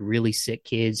saw like really sick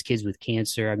kids, kids with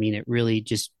cancer. I mean, it really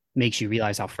just makes you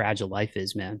realize how fragile life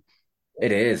is, man.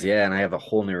 It is, yeah, and I have a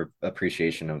whole new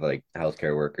appreciation of like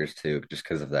healthcare workers too, just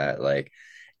because of that. Like,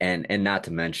 and not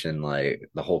to mention like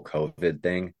the whole COVID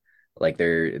thing. Like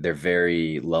they're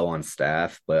very low on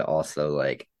staff, but also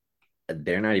like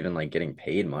they're not even like getting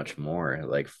paid much more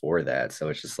like for that. So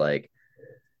it's just like,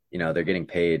 they're getting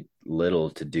paid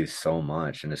little to do so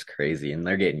much, and it's crazy. And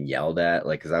they're getting yelled at,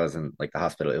 like, because I was in like the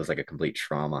hospital, it was like a complete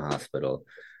trauma hospital.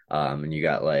 And you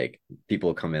got like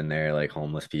people come in there, like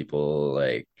homeless people,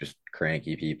 like just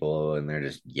cranky people, and they're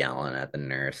just yelling at the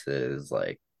nurses,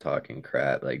 like talking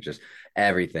crap, like just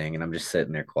everything. And I'm just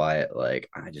sitting there quiet, like,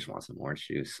 I just want some orange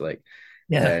juice. Like,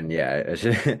 Yeah. and yeah,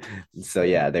 so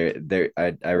yeah,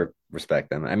 I respect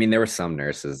them. I mean, there were some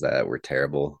nurses that were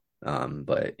terrible,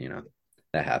 but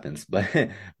that happens.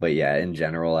 But yeah, in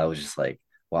general, I was just like,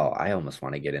 wow, I almost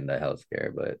want to get into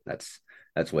healthcare, but that's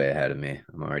way ahead of me.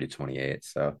 I'm already 28,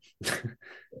 so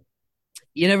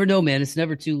You never know, man. It's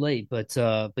never too late. But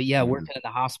yeah, Mhm. working in the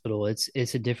hospital, it's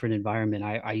a different environment.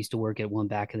 I used to work at one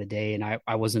back in the day, and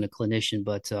I wasn't a clinician,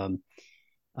 but um,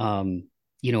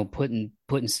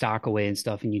 putting stock away and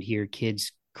stuff, and you'd hear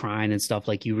kids crying and stuff.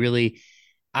 Like you really,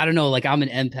 I don't know, like I'm an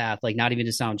empath, like not even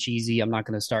to sound cheesy. I'm not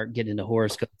going to start getting into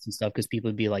horoscopes and stuff because people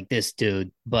would be like, this dude.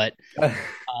 But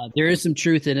there is some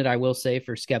truth in it, I will say,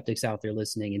 for skeptics out there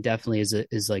listening, and definitely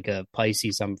is like a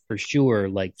Pisces. I'm for sure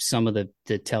like some of the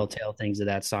telltale things of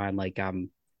that sign. Like I'm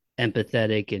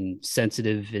empathetic and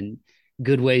sensitive in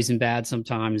good ways and bad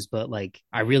sometimes, but like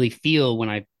I really feel when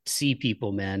I see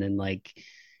people, man, and like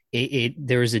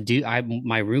there was a dude,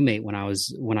 my roommate when I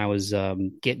was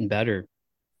getting better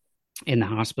in the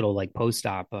hospital, like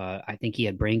post-op. I think he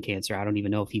had brain cancer. I don't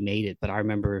even know if he made it, but I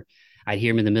remember I'd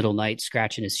hear him in the middle of the night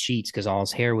scratching his sheets because all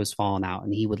his hair was falling out,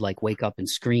 and he would like wake up and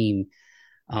scream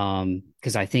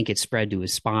because I think it spread to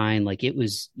his spine. Like it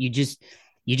was, you just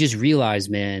realize,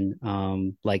 man,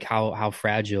 like how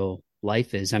fragile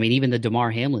life is. I mean, even the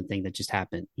Damar Hamlin thing that just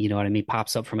happened, you know what I mean,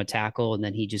 pops up from a tackle and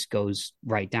then he just goes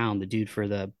right down. The dude for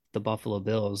the Buffalo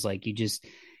Bills, like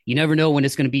you never know when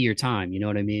it's going to be your time. You know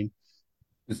what I mean?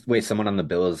 Wait, someone on the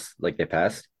Bills like they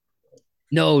passed?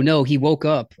 No, no, he woke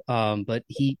up, but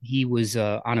he was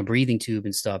on a breathing tube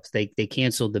and stuff. They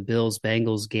canceled the Bills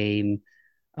Bengals game,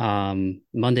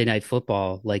 Monday Night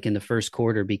Football, like in the first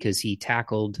quarter because he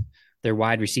tackled their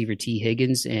wide receiver T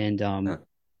Higgins and Huh.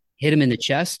 hit him in the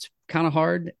chest kind of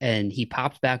hard, and he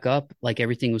popped back up like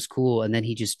everything was cool, and then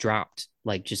he just dropped,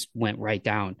 like just went right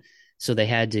down. So they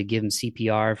had to give him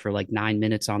CPR for like 9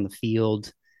 minutes on the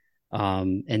field.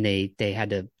 And they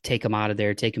had to take him out of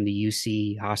there, take him to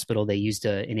UC hospital. They used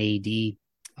an AED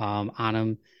on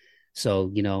him.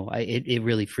 So, it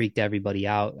really freaked everybody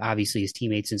out. Obviously, his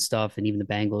teammates and stuff, and even the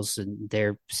Bengals and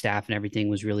their staff and everything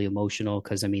was really emotional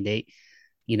because, I mean,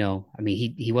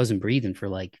 he wasn't breathing for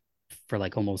like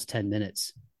almost 10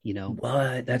 minutes, you know?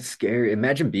 What? That's scary.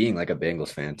 Imagine being like a Bengals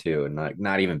fan too, and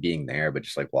not even being there, but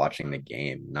just like watching the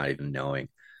game, not even knowing.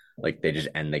 Like they just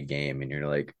end the game, and you're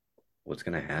like, what's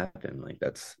gonna happen? Like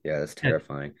that's Yeah,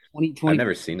 terrifying. I've 2020.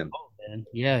 never seen him. Oh, man.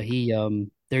 Yeah,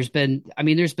 there's been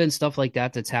stuff like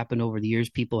that that's happened over the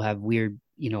years. People have weird,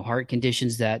 heart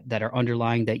conditions that are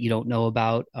underlying that you don't know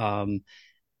about.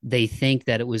 They think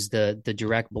that it was the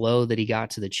direct blow that he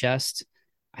got to the chest.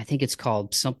 I think it's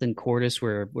called something cordis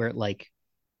where it like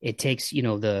it takes,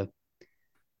 I'm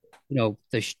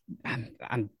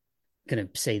gonna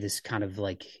say this kind of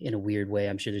like in a weird way.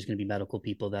 I'm sure there's gonna be medical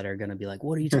people that are gonna be like,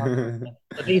 "What are you talking about?"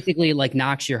 But basically, it like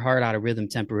knocks your heart out of rhythm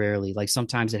temporarily. Like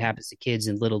sometimes it happens to kids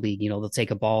in little league. They'll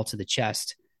take a ball to the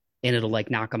chest and it'll like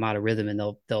knock them out of rhythm, and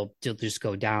they'll just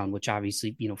go down, which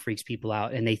obviously freaks people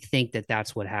out. And they think that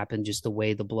that's what happened, just the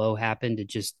way the blow happened.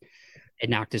 It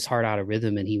knocked his heart out of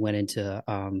rhythm, and he went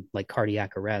into like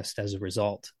cardiac arrest as a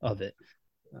result of it.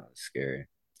 Oh, scary.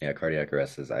 Yeah, cardiac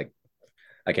arrest is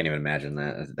I can't even imagine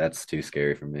that. That's too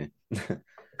scary for me.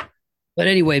 But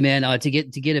anyway, man, to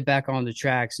get it back on the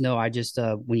tracks, no, I just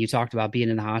when you talked about being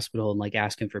in the hospital and like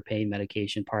asking for pain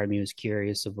medication, part of me was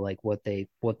curious of like what they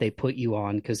put you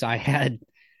on because I had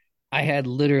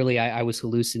literally I was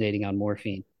hallucinating on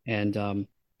morphine and I'm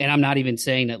not even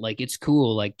saying that like it's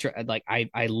cool like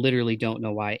I literally don't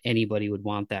know why anybody would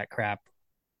want that crap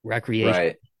recreation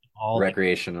Right. all like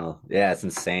Recreational. Yeah, it's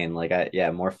insane. Like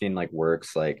morphine like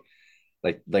works like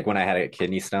when I had a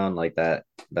kidney stone, like that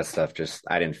stuff just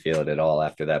I didn't feel it at all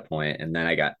after that point. And then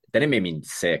it made me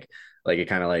sick. Like it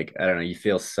kind of like I don't know, you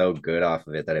feel so good off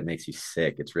of it that it makes you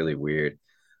sick. It's really weird.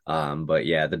 But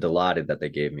yeah, the Dilaudid that they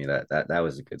gave me that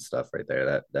was the good stuff right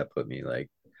there. That put me like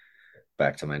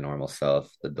back to my normal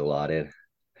self. The Dilaudid.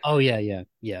 Oh yeah, yeah,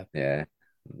 yeah. Yeah.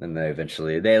 And they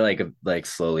eventually they like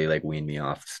slowly like weaned me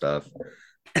off stuff,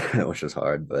 which was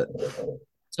hard, but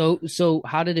So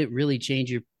how did it really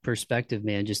change your perspective,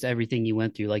 man? Just everything you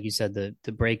went through, like you said,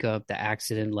 the breakup, the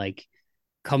accident, like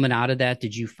coming out of that,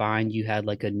 did you find you had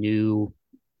like a new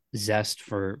zest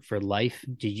for life?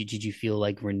 Did you feel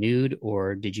like renewed,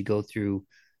 or did you go through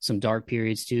some dark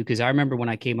periods too? Because I remember when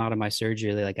I came out of my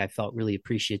surgery, like I felt really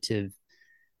appreciative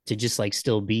to just like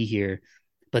still be here.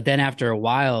 But then after a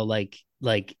while, like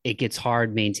it gets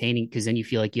hard maintaining because then you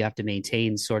feel like you have to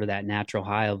maintain sort of that natural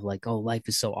high of like, oh, life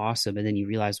is so awesome. And then you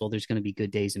realize, well, there's going to be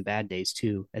good days and bad days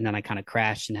too. And then I kind of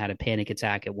crashed and had a panic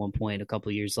attack at one point a couple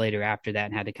of years later after that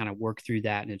and had to kind of work through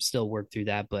that and have still worked through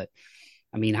that. But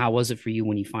I mean, how was it for you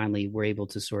when you finally were able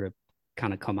to sort of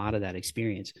kind of come out of that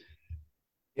experience?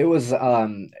 it was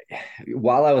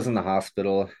while I was in the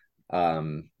hospital,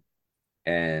 um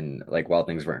and like while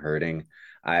things weren't hurting,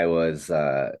 I was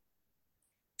uh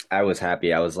I was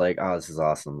happy. I was like, oh, this is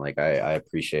awesome. Like I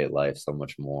appreciate life so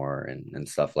much more and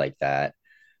stuff like that.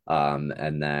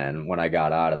 And then when I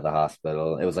got out of the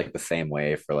hospital, it was like the same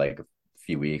way for like a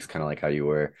few weeks, kind of like how you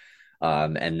were.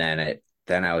 And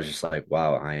then I was just like,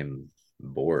 wow, I'm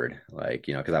bored. Like,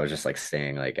 because I was just like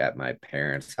staying like at my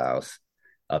parents' house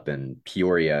up in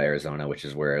Peoria, Arizona, which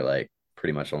is where like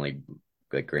pretty much only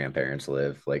like grandparents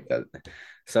live, like that.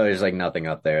 So there's like nothing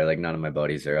up there. Like none of my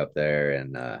buddies are up there,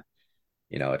 and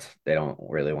it's they don't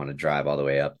really want to drive all the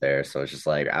way up there. So it's just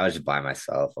like I was just by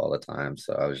myself all the time.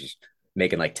 So I was just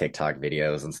making like TikTok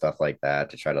videos and stuff like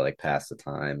that to try to like pass the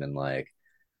time and like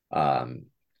um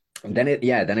then it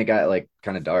got like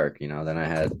kind of dark, then I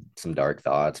had some dark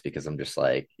thoughts because I'm just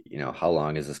like, how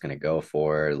long is this going to go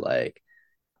for? Like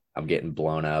I'm getting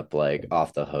blown up like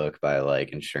off the hook by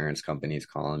like insurance companies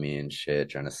calling me and shit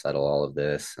trying to settle all of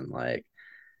this and like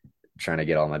trying to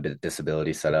get all my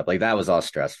disability set up. Like that was all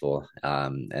stressful.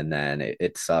 And then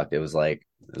it sucked. It was like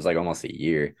almost a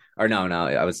year. Or no,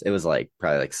 it was like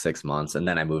probably like 6 months. And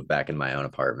then I moved back in my own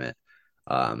apartment.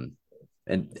 Um,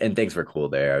 and things were cool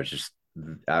there.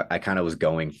 I kind of was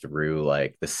going through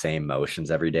like the same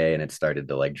motions every day, and it started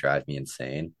to like drive me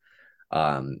insane.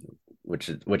 Um, which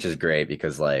is great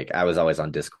because like I was always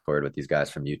on Discord with these guys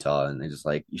from Utah, and they're just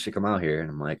like, "You should come out here," and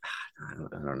I'm like, I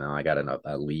don't know. I got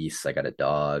a lease. I got a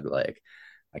dog. Like,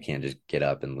 I can't just get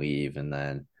up and leave. And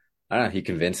then I don't know. He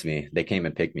convinced me. They came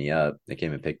and picked me up. They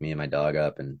came and picked me and my dog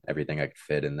up and everything I could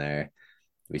fit in there.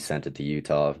 We sent it to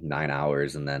Utah 9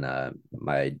 hours, and then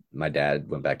my dad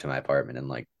went back to my apartment and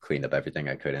like cleaned up everything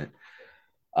I couldn't.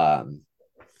 Um,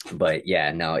 but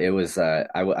yeah, no, it was I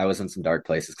was in some dark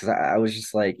places because I was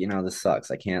just like, this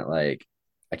sucks. I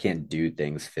can't do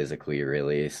things physically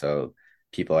really. So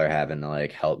people are having to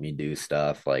like help me do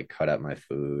stuff like cut up my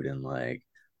food and like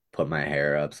put my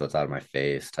hair up so it's out of my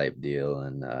face type deal.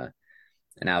 And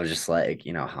I was just like,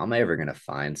 how am I ever gonna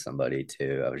find somebody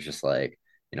to? I was just like,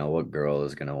 what girl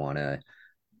is gonna wanna,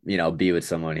 be with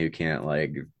someone who can't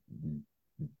like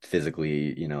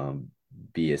physically,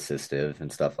 be assistive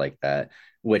and stuff like that,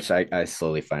 which I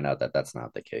slowly find out that that's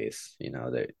not the case,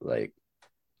 that like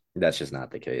that's just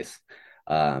not the case.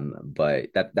 But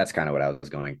that's kind of what I was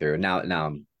going through. Now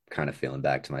I'm kind of feeling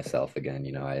back to myself again.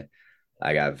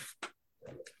 I have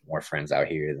more friends out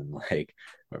here than like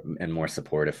and more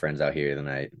supportive friends out here than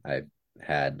I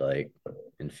had like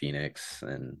in Phoenix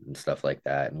and stuff like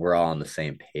that. And we're all on the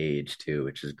same page too,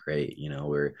 which is great.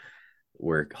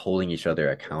 We're holding each other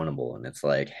accountable, and it's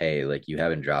like, hey, like you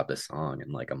haven't dropped a song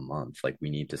in like a month, like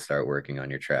we need to start working on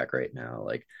your track right now.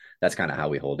 Like that's kind of how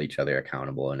we hold each other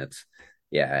accountable. And it's,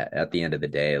 yeah, at the end of the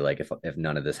day, like if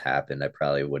none of this happened, I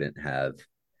probably wouldn't have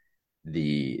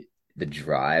the the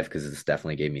drive, because this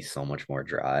definitely gave me so much more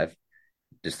drive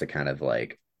just to kind of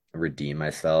like redeem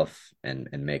myself and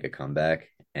make a comeback.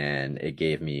 And it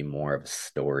gave me more of a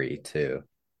story too.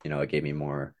 It gave me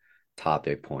more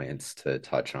topic points to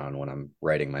touch on when I'm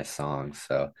writing my songs.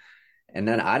 So, and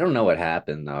then I don't know what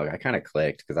happened though. I kind of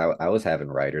clicked because I was having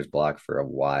writer's block for a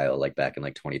while, like back in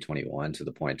like 2021, to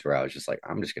the point where I was just like,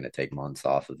 I'm just gonna take months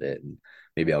off of it and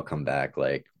maybe I'll come back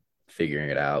like figuring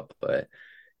it out. But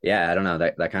yeah, I don't know.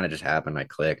 That kind of just happened. I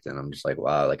clicked and I'm just like,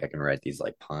 wow, like I can write these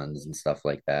like puns and stuff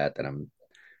like that I'm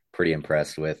pretty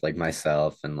impressed with like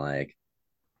myself. And like,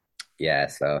 yeah,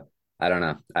 so I don't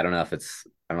know. I don't know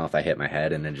if I hit my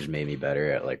head and it just made me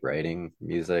better at like writing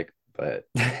music, but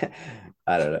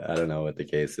I don't know what the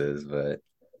case is, but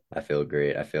I feel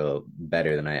great. I feel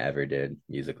better than I ever did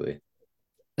musically.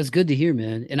 That's good to hear,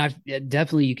 man. And I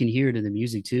definitely you can hear it in the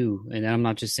music too. And I'm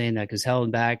not just saying that because Hell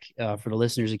and Back, for the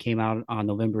listeners, it came out on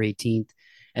November 18th.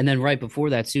 And then right before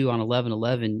that too, on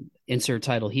 11/11, insert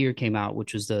title here came out,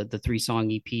 which was the 3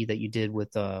 song EP that you did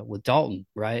with Dalton,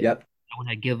 right? Yep. That one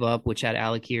had Give Up, which had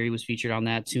Alec Keary was featured on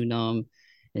that, Too Numb,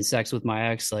 and Sex with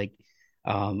My Ex. Like,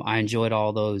 I enjoyed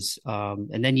all those.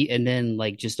 And then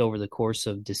like just over the course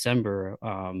of December,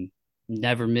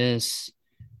 Never Miss,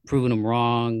 Proving Them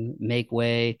Wrong, Make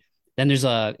Way. Then there's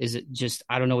is it just,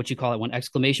 I don't know what you call it, one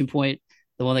exclamation point,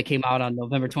 the one that came out on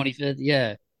November 25th.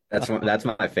 Yeah. Uh, That's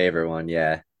my favorite one.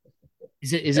 Yeah.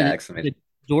 is Yeah. it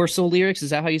dorsal lyrics? Is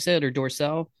that how you say it, or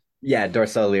dorsal? Yeah,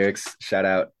 Dorsal Lyrics, shout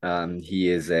out.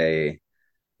 He's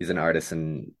an artist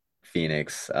in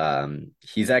Phoenix.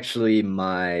 He's actually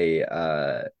my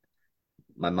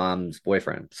mom's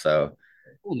boyfriend. So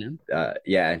Cool, man.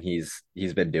 yeah, and he's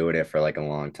been doing it for like a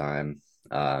long time.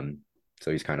 So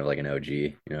he's kind of like an OG,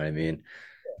 you know what I mean?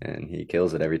 And he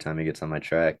kills it every time he gets on my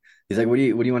track. He's like, what do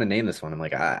you want to name this one? I'm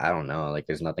like, I don't know. Like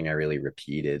there's nothing I really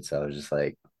repeated. So I was just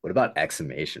like, what about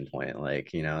exclamation point?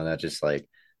 Like, that just like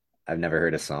I've never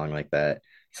heard a song like that.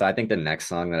 So I think the next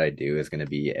song that I do is going to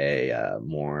be a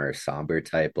more somber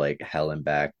type, like Hell and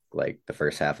Back, like the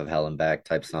first half of Hell and Back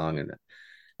type song, and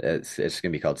it's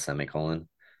going to be called Semicolon.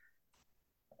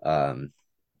 Um,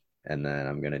 and then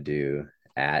I'm going to do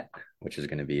at, which is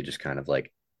going to be just kind of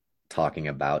like talking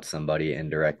about somebody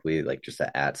indirectly, like just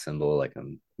a at symbol, like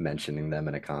I'm mentioning them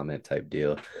in a comment type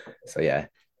deal. So yeah,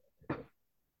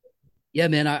 Yeah,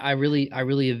 man, I really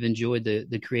have enjoyed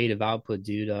the creative output,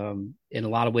 dude. In a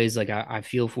lot of ways, like I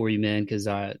feel for you, man, because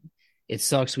it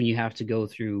sucks when you have to go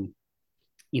through,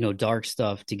 dark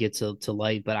stuff to get to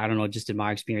light. But I don't know, just in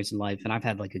my experience in life, and I've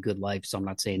had like a good life, so I'm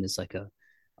not saying this like a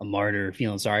martyr,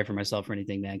 feeling sorry for myself or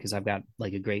anything, man, because I've got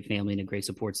like a great family and a great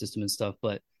support system and stuff.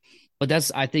 But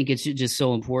that's, I think it's just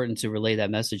so important to relay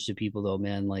that message to people, though,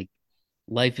 man. Like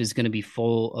life is going to be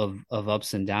full of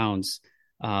ups and downs.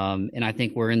 And I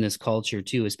think we're in this culture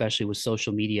too, especially with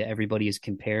social media. Everybody is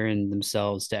comparing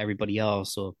themselves to everybody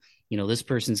else. So, this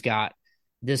person's got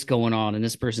this going on and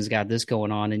this person's got this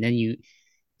going on. And then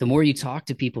the more you talk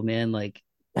to people, man, like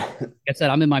I said,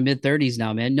 I'm in my mid 30s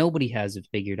now, man. Nobody has it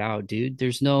figured out, dude.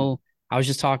 I was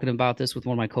just talking about this with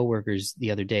one of my coworkers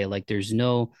the other day. Like,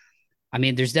 I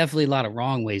mean, there's definitely a lot of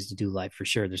wrong ways to do life for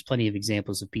sure. There's plenty of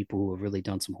examples of people who have really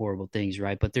done some horrible things,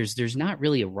 right? But there's not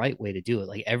really a right way to do it.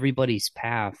 Like everybody's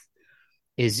path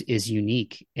is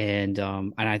unique, and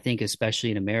I think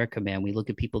especially in America, man, we look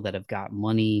at people that have got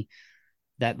money,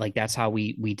 that like that's how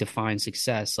we define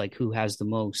success, like who has the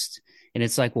most. And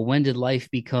it's like, well, when did life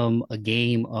become a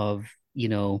game of,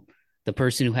 the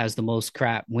person who has the most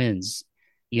crap wins?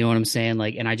 You know what I'm saying?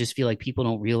 Like, and I just feel like people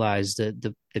don't realize that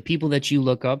the people that you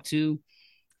look up to,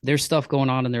 there's stuff going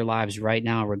on in their lives right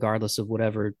now, regardless of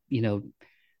whatever,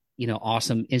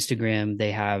 awesome Instagram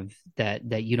they have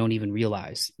that you don't even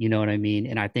realize. You know what I mean?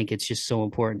 And I think it's just so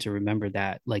important to remember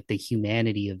that, like the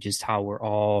humanity of just how we're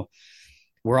all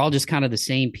just kind of the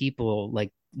same people,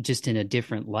 like just in a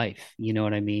different life. You know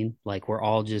what I mean? Like we're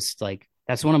all just like,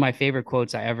 that's one of my favorite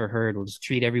quotes I ever heard, was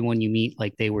treat everyone you meet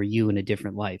like they were you in a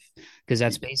different life. Because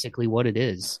that's basically what it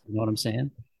is. You know what I'm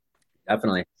saying?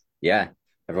 definitely. Yeah.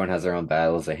 Everyone has their own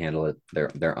battles. They handle it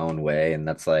their own way. And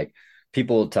that's like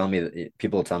people tell me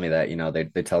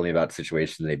that, they tell me about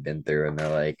situations they've been through and they're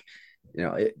like,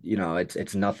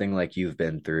 it's nothing like you've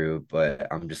been through, but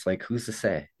I'm just like, who's to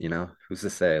say, who's to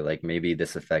say? Like maybe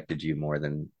this affected you more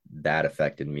than that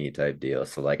affected me type deal.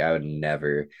 So like I would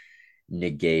never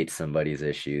negate somebody's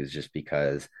issues just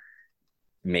because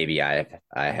maybe I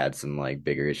had some like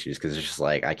bigger issues because it's just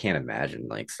like I can't imagine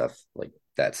like stuff like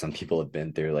that some people have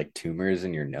been through, like tumors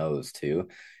in your nose too.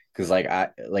 Because like I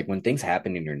like when things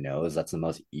happen in your nose, that's the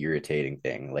most irritating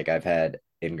thing. Like I've had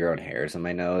ingrown hairs in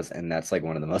my nose, and that's like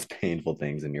one of the most painful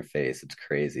things in your face. It's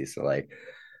crazy. So like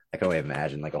I can only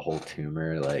imagine like a whole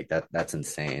tumor, like that's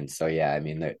insane. So yeah, I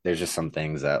mean there's just some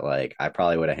things that like I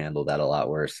probably would have handled that a lot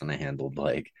worse than I handled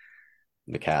like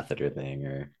the catheter thing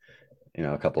or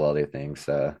a couple other things.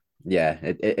 So yeah,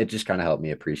 it just kind of helped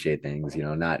me appreciate things.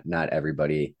 Not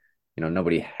everybody,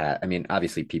 nobody had. I mean,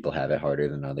 obviously people have it harder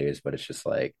than others, but it's just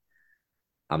like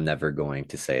I'm never going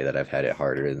to say that I've had it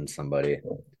harder than somebody.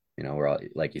 We're all,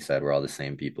 like you said, we're all the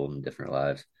same people in different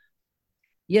lives.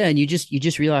 Yeah, and you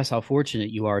just realize how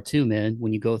fortunate you are too, man,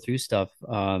 when you go through stuff.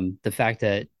 The fact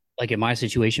that, like in my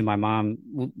situation, my mom,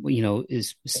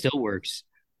 is still works,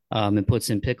 and puts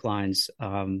in pick lines,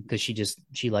 because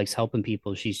she likes helping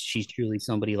people. She's truly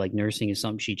somebody, like nursing is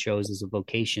something she chose as a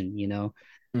vocation.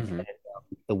 Hmm.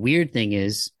 The weird thing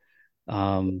is,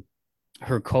 um,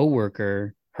 her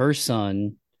coworker, her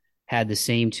son, had the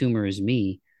same tumor as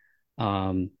me,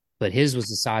 but his was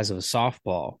the size of a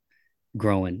softball.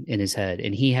 growing in his head,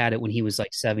 and he had it when he was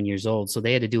like 7 years old. So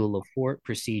they had to do a Lefort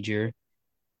procedure,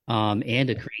 and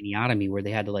a craniotomy where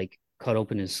they had to like cut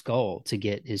open his skull to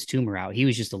get his tumor out. He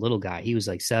was just a little guy. He was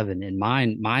like 7, and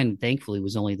mine thankfully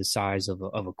was only the size of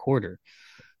a quarter.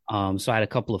 So I had a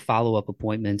couple of follow up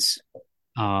appointments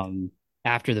um,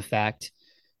 after the fact,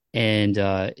 and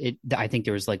I think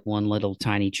there was like one little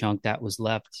tiny chunk that was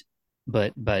left,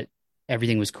 but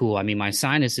everything was cool. I mean, my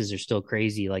sinuses are still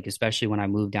crazy, like especially when I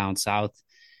moved down south.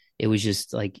 It was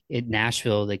just like in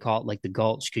Nashville, they call it like the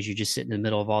Gulch because you're just sitting in the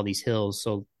middle of all these hills.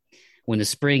 So when the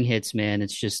spring hits, man,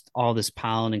 it's just all this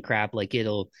pollen and crap. Like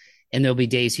and there'll be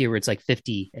days here where it's like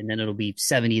 50, and then it'll be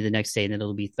 70 the next day, and then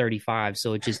it'll be 35.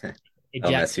 So it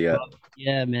I'll jacks mess you you up. up.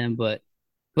 Yeah, man. But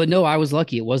no, I was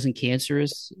lucky. It wasn't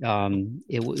cancerous.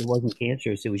 It wasn't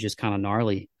cancerous. It was just kind of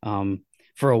gnarly.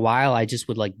 For a while, I just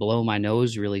would like blow my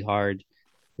nose really hard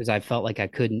because I felt like I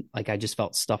couldn't, like I just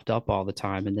felt stuffed up all the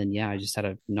time. And then, yeah, I just had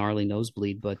a gnarly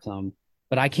nosebleed. But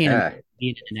I can't imagine Yeah,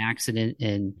 being in an accident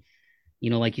and,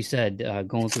 like you said,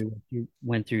 going through what you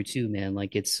went through too, man.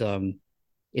 Like it's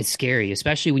scary,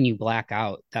 especially when you black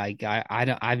out. Like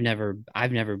I've never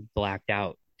blacked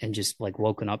out and just like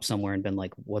woken up somewhere and been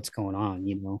like, what's going on,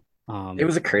 it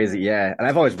was a crazy, yeah. And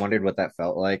I've always wondered what that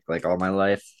felt like all my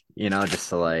life, just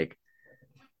to like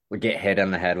would get hit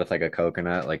on the head with like a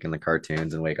coconut, like in the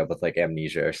cartoons, and wake up with like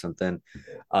amnesia or something.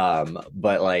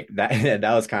 But like that,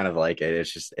 that was kind of like it.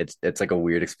 It's just it's like a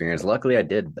weird experience. Luckily, I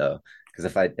did though, because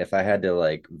if I had to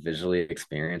like visually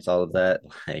experience all of that,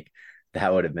 like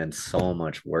that would have been so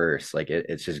much worse. Like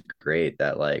it's just great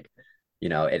that like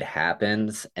it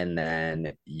happens and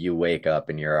then you wake up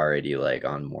and you're already like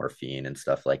on morphine and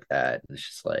stuff like that. And it's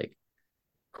just like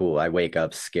cool. I wake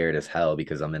up scared as hell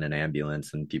because I'm in an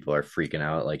ambulance and people are freaking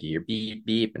out, like you're beep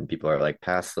beep, and people are like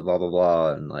pass the blah blah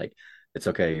blah, and like it's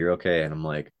okay, you're okay, and I'm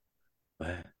like,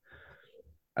 what?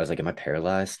 I was like, am I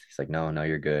paralyzed? He's like, no, no,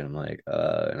 you're good. I'm like,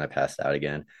 and I passed out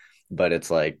again. But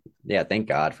it's like, yeah, thank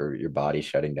God for your body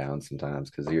shutting down sometimes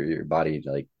because your body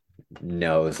like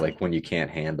knows like when you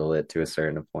can't handle it to a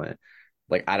certain point.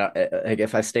 Like I don't like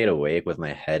if I stayed awake with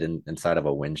my head inside of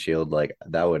a windshield, like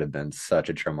that would have been such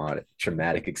a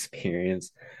traumatic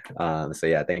experience. So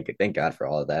yeah, thank God for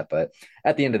all of that. But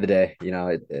at the end of the day,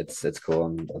 it's cool.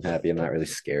 I'm happy. I'm not really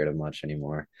scared of much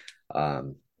anymore.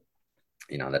 Um,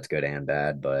 that's good and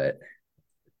bad, but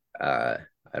uh,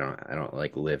 I don't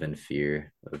like live in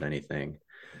fear of anything.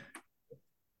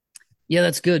 yeah,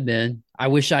 that's good, man. I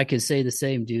wish I could say the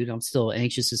same, dude. I'm still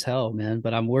anxious as hell, man,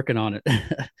 but I'm working on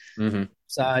it. Hmm.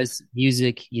 Size,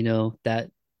 music, that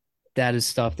is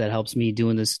stuff that helps me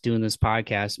doing this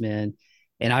podcast, man.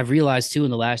 And I've realized too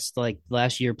in the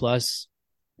last year plus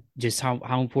just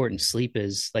how important sleep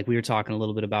is. Like we were talking a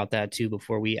little bit about that too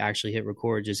before we actually hit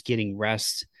record, just getting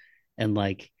rest and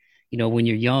like when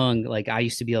you're young, like I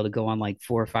used to be able to go on like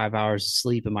 4 or 5 hours of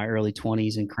sleep in my early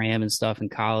 20s and cram and stuff in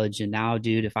college. And now,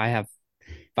 dude, if I have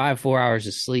 4 hours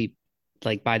of sleep,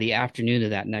 like by the afternoon of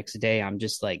that next day, I'm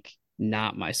just like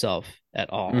not myself at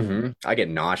all. I get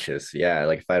nauseous. Yeah,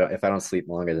 like if I don't sleep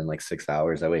longer than like 6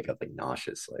 hours, I wake up like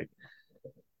nauseous, like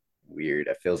weird.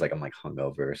 It feels like I'm like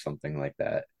hungover or something like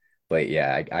that. But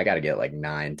yeah, I got to get like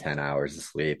 9, 10 hours of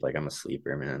sleep. Like I'm a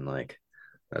sleeper, man. Like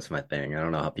that's my thing. I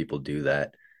don't know how people do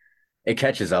that. It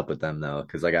catches up with them though,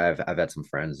 because like I've had some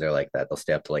friends, they're like that. They'll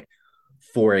stay up to like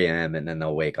 4 a.m. and then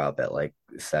they'll wake up at like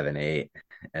 7, 8.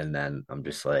 And then I'm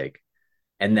just like,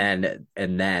 and then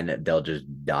they'll just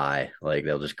die. Like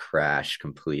they'll just crash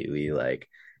completely, like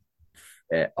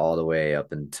all the way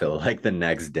up until like the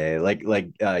next day.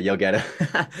 You'll get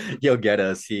you'll get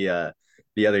us. He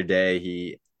the other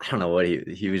day I don't know what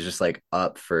he was just like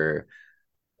up for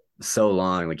so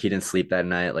long. Like he didn't sleep that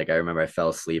night. Like I remember I fell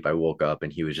asleep. I woke up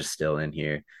and he was just still in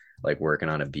here, like working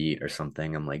on a beat or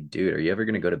something. I'm like, dude, are you ever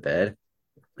gonna go to bed?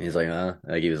 He's like,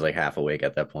 like he was like half awake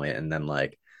at that point, and then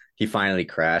like he finally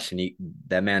crashed, and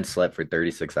that man slept for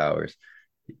 36 hours.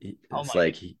 Oh It's my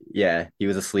like, yeah, he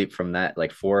was asleep from that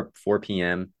like 4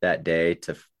 p.m. that day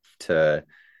to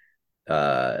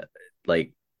uh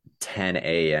like 10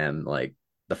 a.m. like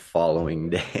the following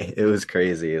day. It was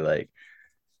crazy. Like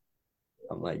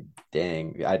I'm like,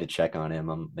 dang, I had to check on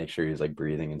him. Make sure he was like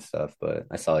breathing and stuff, but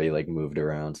I saw he like moved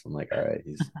around, so I'm like, all right,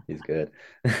 he's good.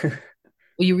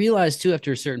 Well, you realize too,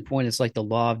 after a certain point, it's like the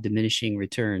law of diminishing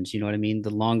returns. You know what I mean?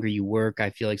 The longer you work, I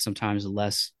feel like sometimes the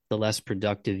less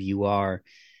productive you are.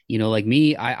 Like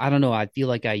me, I don't know. I feel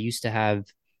like I used to have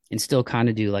and still kind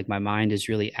of do. Like my mind is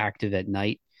really active at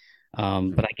night.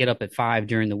 But I get up at 5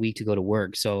 during the week to go to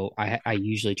work. So I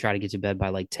usually try to get to bed by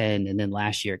like 10. And then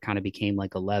last year it kind of became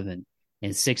like 11.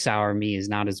 And 6 hour me is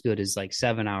not as good as like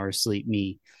 7 hours sleep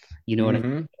me. You know what I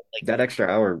mean? Hmm. Like, that extra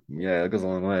hour, yeah, it goes a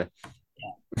long way.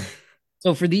 yeah.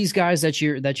 So for these guys that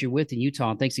you're with in Utah,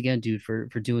 and thanks again, dude, for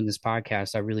doing this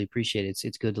podcast. I really appreciate it.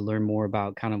 It's good to learn more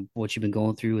about kind of what you've been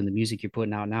going through and the music you're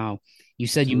putting out now. You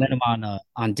said you met Absolutely. him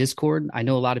on Discord. I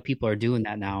know a lot of people are doing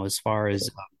that now, as far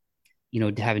as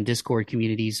having Discord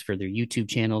communities for their YouTube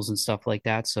channels and stuff like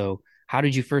that. So how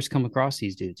did you first come across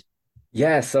these dudes?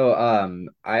 Yeah, so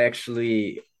I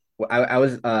actually I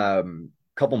was a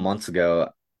couple months ago,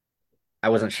 I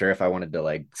wasn't sure if I wanted to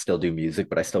like still do music,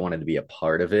 but I still wanted to be a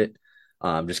part of it.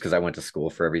 Just because I went to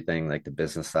school for everything, like the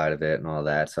business side of it and all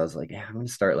that. So I was like, yeah, I'm gonna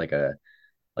start like a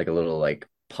little like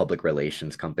public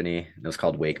relations company. It was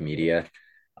called Wake Media.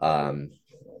 Um,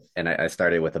 and I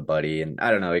started with a buddy, and I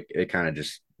don't know, it kind of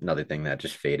just another thing that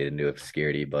just faded into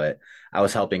obscurity. But I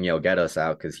was helping Get Us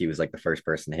out because he was like the first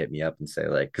person to hit me up and say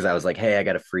like, because I was like, hey, I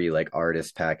got a free like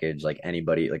artist package, like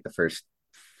anybody, like the first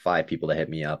five people that hit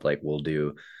me up, like we'll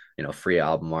do, free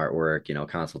album artwork,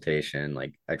 consultation,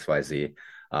 like XYZ.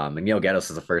 And Get Us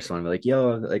is the first one. Like,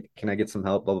 yo, like, can I get some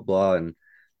help? Blah blah blah. And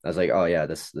I was like, oh yeah,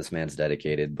 this man's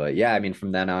dedicated. But yeah, I mean,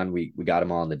 from then on, we got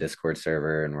him all on the Discord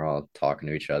server, and we're all talking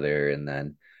to each other. And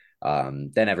then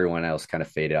everyone else kind of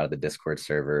faded out of the Discord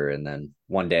server. And then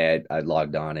one day I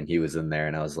logged on, and he was in there,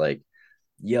 and I was like,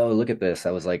 yo, look at this.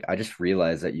 I was like, I just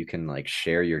realized that you can like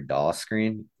share your DAW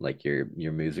screen, like your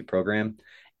music program,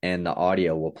 and the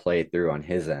audio will play through on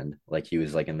his end, like he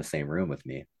was like in the same room with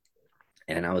me.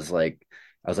 And I was like,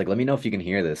 let me know if you can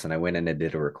hear this. And I went in and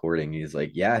did a recording. He's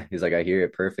like, yeah. He's like, I hear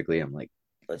it perfectly. I'm like,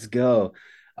 let's go.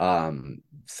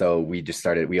 So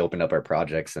we opened up our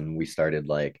projects, and we started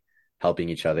like helping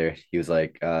each other. He was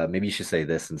like, maybe you should say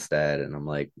this instead. And I'm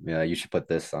like, yeah, you should put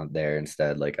this on there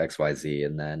instead, like XYZ.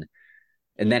 And then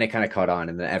it kind of caught on,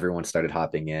 and then everyone started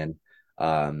hopping in.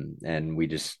 And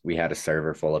we had a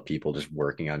server full of people just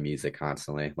working on music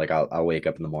constantly. Like I'll wake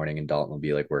up in the morning, and Dalton will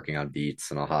be like working on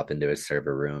beats, and I'll hop into his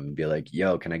server room and be like,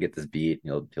 yo, can I get this beat?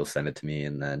 And he'll send it to me,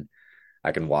 and then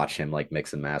I can watch him like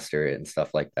mix and master it and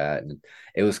stuff like that. And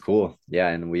it was cool. Yeah.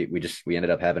 And we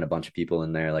ended up having a bunch of people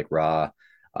in there, like raw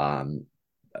um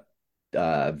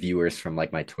viewers from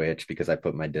like my Twitch, because I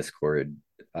put my Discord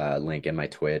link in my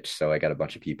Twitch. So I got a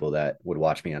bunch of people that would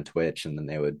watch me on Twitch, and then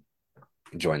they would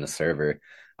join the server.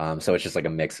 So it's just like a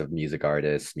mix of music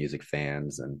artists, music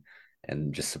fans,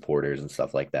 and just supporters and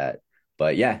stuff like that.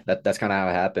 But yeah, that's kind of how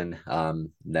it happened.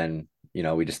 Then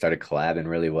we just started collabing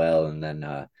really well, and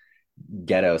then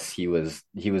Ghettos,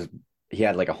 he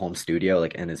had like a home studio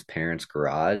like in his parents'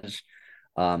 garage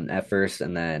at first,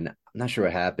 and then I'm not sure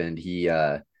what happened.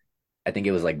 I think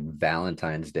it was like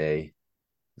Valentine's Day.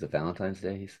 Was it Valentine's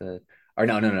Day? He said, or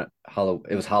no, no, no.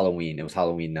 It was Halloween. It was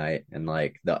Halloween night, and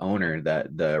like the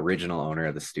original owner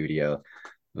of the studio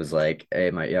was like,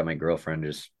 "Hey, my girlfriend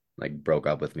just like broke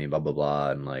up with me, blah blah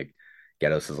blah," and like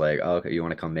Ghettos was like, "Oh, okay, you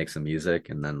want to come make some music?"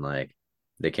 And then like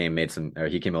he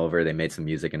came over, they made some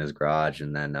music in his garage,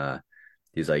 and then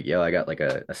he's like, "Yo, I got like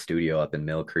a studio up in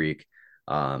Mill Creek,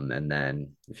 and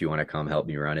then if you want to come help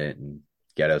me run it." And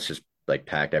Ghettos just like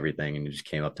packed everything, and he just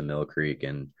came up to Mill Creek,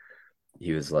 and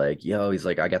he was like, yo, he's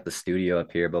like, I got the studio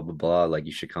up here, blah, blah, blah. Like,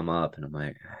 you should come up. And I'm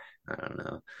like, I don't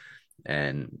know.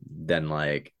 And then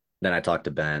I talked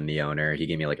to Ben, the owner. He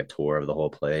gave me like a tour of the whole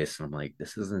place. And I'm like,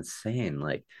 this is insane.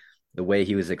 Like, the way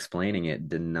he was explaining it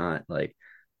did not like,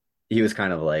 he was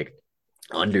kind of like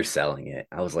underselling it.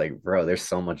 I was like, bro, there's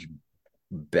so much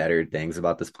better things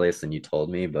about this place than you told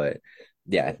me. But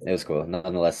yeah, it was cool.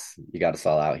 Nonetheless, you got us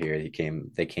all out here. They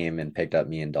came and picked up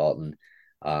me and Dalton.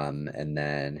 And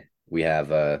then we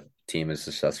have a team. It's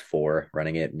just us four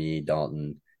running it, me,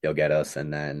 Dalton, You'll Get Us,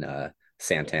 and then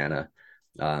Santana,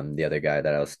 the other guy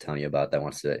that I was telling you about that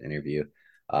wants to interview.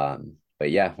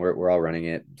 But yeah, we're all running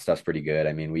it. Stuff's pretty good.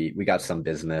 I mean, we got some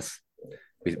business.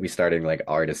 We started like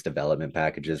artist development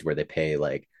packages where they pay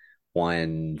like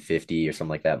 150 or something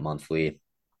like that monthly,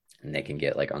 and they can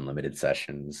get like unlimited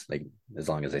sessions, like as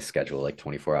long as they schedule like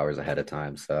 24 hours ahead of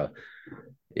time. So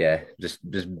yeah, just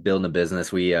building a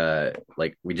business. We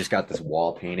just got this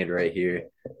wall painted right here.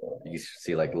 You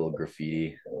see like a little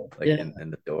graffiti like Yeah.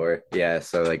 in the door. Yeah,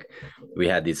 so like we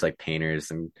had these like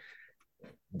painters, and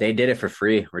they did it for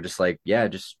free. We're just like, yeah,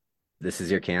 just this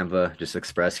is your Canva, just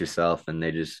express yourself, and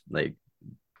they just like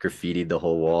graffitied the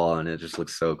whole wall, and it just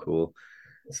looks so cool.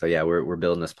 So yeah, we're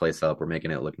building this place up. We're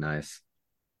making it look nice.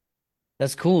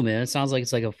 That's cool, man. It sounds like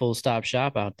it's like a full stop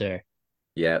shop out there.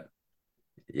 Yep,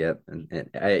 yep.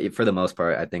 For the most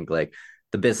part, I think like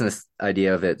the business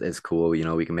idea of it is cool.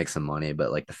 We can make some money,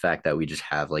 but like the fact that we just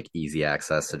have like easy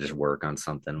access to just work on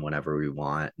something whenever we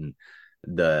want, and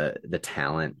the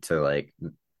talent to like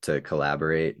to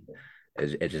collaborate.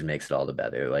 it just makes it all the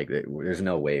better. Like there's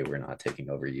no way we're not taking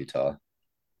over Utah.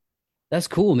 That's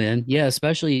cool, man. Yeah,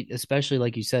 especially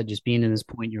like you said, just being in this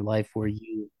point in your life where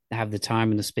you have the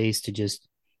time and the space to just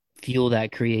feel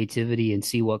that creativity and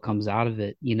see what comes out of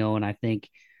it, and I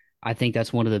think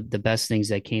that's one of the best things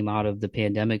that came out of the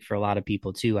pandemic for a lot of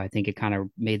people too. I think it kind of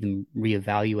made them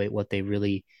reevaluate what they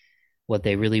really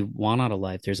want out of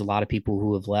life. There's a lot of people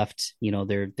who have left,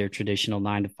 their traditional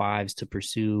 9 to 5s to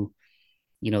pursue,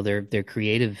 their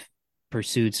creative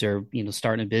pursuits, or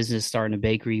starting a business, starting a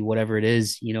bakery, whatever it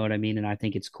is. You know what I mean? And I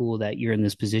think it's cool that you're in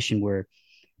this position where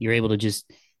you're able to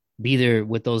just be there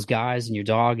with those guys and your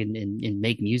dog, and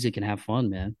make music and have fun,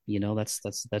 man.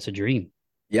 That's a dream.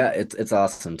 Yeah, it's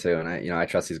awesome too. And I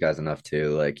trust these guys enough too.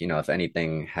 Like, if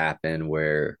anything happened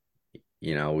where,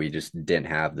 we just didn't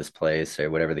have this place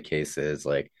or whatever the case is,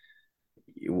 like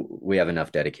we have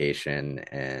enough dedication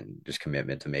and just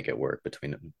commitment to make it work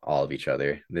between all of each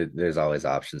other. There's always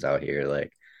options out here.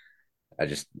 Like I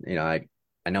just,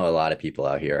 I know a lot of people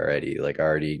out here already, like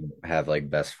already have like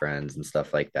best friends and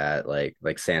stuff like that. Like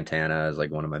Santana is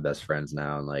like one of my best friends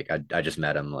now. And like I just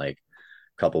met him like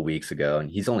a couple weeks ago and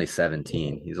he's only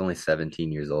 17. He's only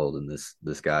 17 years old. And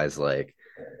this guy's like,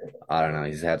 I don't know,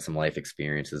 he's had some life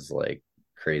experiences like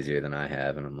crazier than I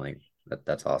have. And I'm like,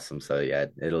 that's awesome. So yeah,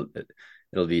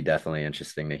 it'll be definitely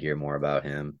interesting to hear more about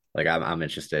him. Like I'm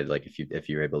interested, like if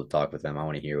you're able to talk with him, I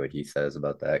want to hear what he says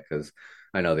about that because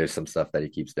I know there's some stuff that he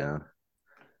keeps down.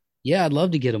 Yeah, I'd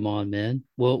love to get him on, man.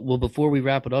 Well, before we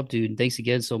wrap it up, dude, and thanks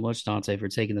again so much, Dante, for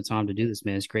taking the time to do this,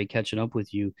 man. It's great catching up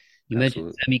with you. You mentioned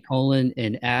Absolutely. semicolon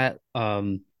and at.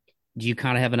 Do you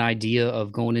kind of have an idea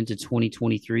of going into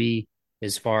 2023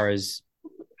 as far as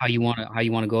how you want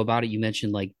to go about it? You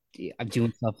mentioned like I'm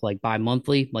doing stuff like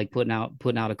bi-monthly, like putting out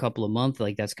a couple a month.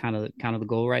 Like that's kind of the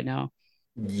goal right now.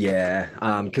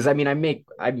 Yeah. Because I mean I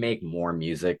make more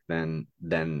music than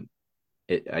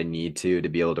I need to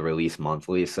be able to release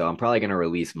monthly. So I'm probably gonna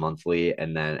release monthly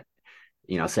and then,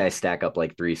 say I stack up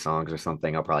like 3 songs or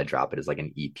something, I'll probably drop it as like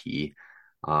an EP,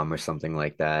 or something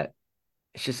like that.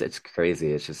 It's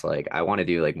crazy. It's just like I want to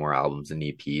do like more albums and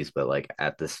EPs, but like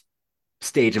at this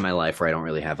stage in my life where I don't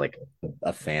really have like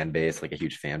a fan base, like a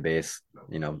huge fan base,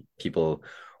 people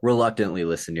reluctantly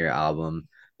listen to your album.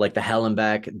 Like the Hell and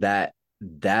Back, that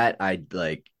I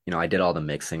like, I did all the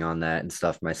mixing on that and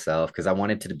stuff myself because I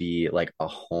wanted it to be like a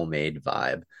homemade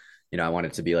vibe. I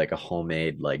wanted it to be like a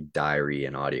homemade like diary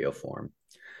in audio form.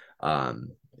 Um,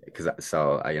 because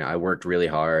I worked really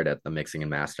hard at the mixing and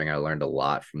mastering. I learned a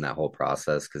lot from that whole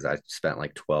process because I spent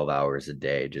like 12 hours a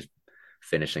day just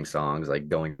finishing songs, like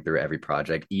going through every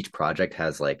project. Each project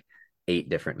has like 8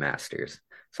 different masters.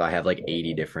 So I have like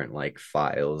 80 different like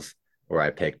files where I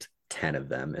picked 10 of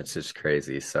them. It's just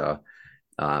crazy. So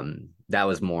that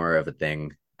was more of a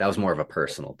thing. That was more of a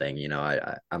personal thing.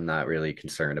 I'm not really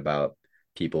concerned about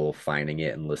people finding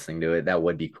it and listening to it. That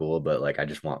would be cool, but like I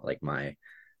just want like my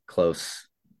close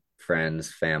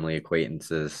friends, family,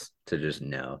 acquaintances to just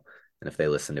know. And if they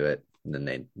listen to it,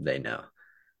 then they know.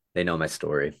 They know my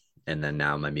story. And then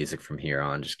now my music from here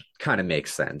on just kind of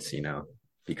makes sense,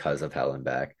 because of Hell and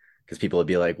Back. Because people would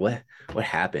be like, what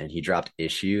happened? He dropped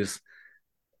Issues,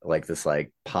 like this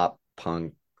like pop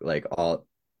punk, like all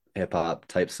hip hop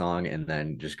type song, and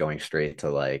then just going straight to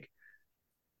like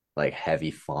heavy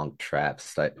funk trap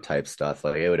type stuff.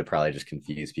 Like it would have probably just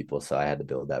confused people. So I had to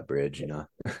build that bridge.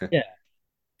 Yeah,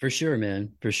 for sure,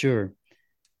 man, for sure.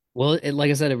 Well,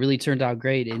 like I said, it really turned out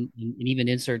great, and even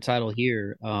insert title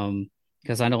here,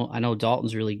 because I know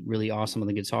Dalton's really really awesome on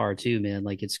the guitar too, man.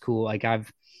 Like it's cool. Like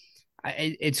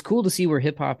it's cool to see where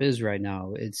hip hop is right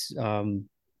now. It's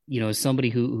as somebody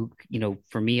who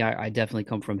for me, I definitely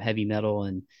come from heavy metal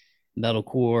and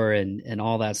metalcore and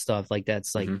all that stuff. Like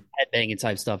that's like Hmm. headbanging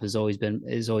type stuff has always been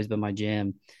my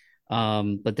jam.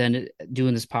 But then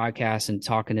doing this podcast and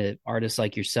talking to artists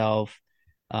like yourself,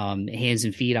 Hands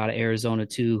and Feet out of Arizona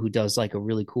too, who does like a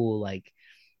really cool like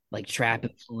trap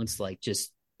influence, like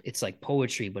just it's like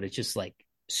poetry, but it's just like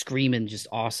screaming, just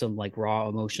awesome, like raw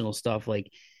emotional stuff.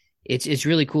 Like it's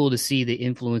really cool to see the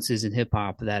influences in hip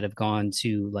hop that have gone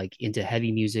to like into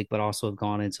heavy music, but also have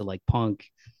gone into like punk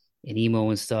and emo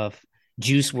and stuff.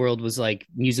 Juice World was like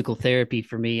musical therapy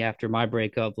for me after my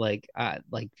breakup. Like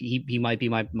he might be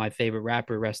my favorite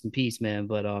rapper, rest in peace, man.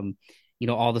 But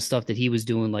all the stuff that he was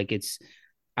doing, like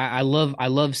I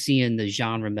love seeing the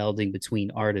genre melding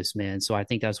between artists, man. So I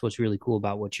think that's what's really cool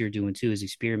about what you're doing too, is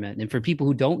experimenting. And for people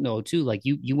who don't know too, like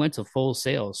you went to Full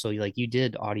Sail, so like you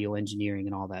did audio engineering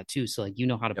and all that too. So like you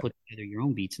know how to Yep. put together your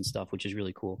own beats and stuff, which is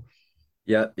really cool.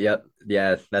 Yep. Yep.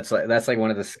 Yeah. That's like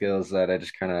one of the skills that I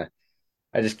just kind of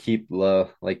I just keep low.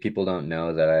 Like people don't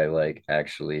know that I like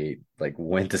actually like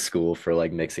went to school for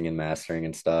like mixing and mastering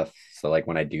and stuff. So like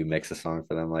when I do mix a song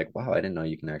for them, like, wow, I didn't know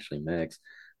you can actually mix.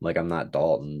 Like I'm not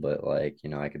Dalton, but like,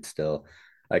 I could still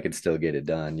get it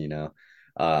done, you know.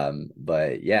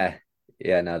 But yeah,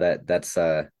 yeah, no, that's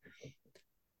kind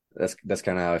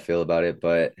of how I feel about it.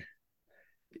 But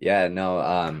yeah,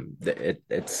 no,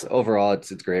 it's overall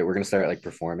it's great. We're gonna start like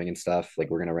performing and stuff. Like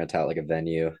we're gonna rent out like a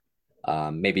venue,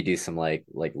 maybe do some like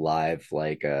live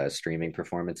like streaming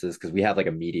performances because we have like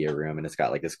a media room and it's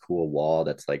got like this cool wall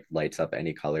that's like lights up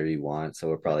any color you want. So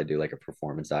we'll probably do like a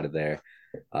performance out of there.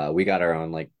 We got our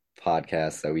own like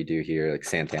podcast that we do here. Like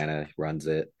Santana runs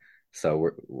it, so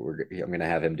I'm gonna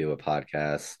have him do a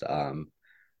podcast.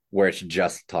 Where it's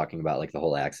just talking about like the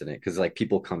whole accident because like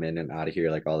people come in and out of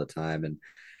here like all the time and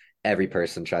every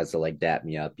person tries to like dap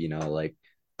me up, you know, like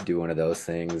do one of those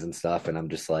things and stuff. And I'm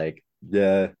just like,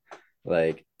 yeah,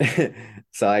 like,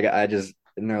 so I just,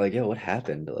 and they're like, yo, what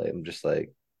happened? Like, I'm just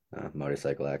like,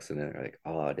 motorcycle accident. Like,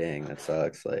 oh, dang, that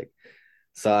sucks. Like,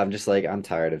 so I'm just like, I'm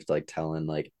tired of like telling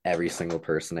like every single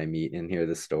person I meet in here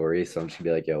this story. So I'm just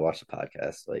gonna be like, yo, watch the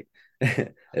podcast. Like,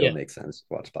 it'll Yeah. make sense.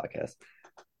 Watch the podcast.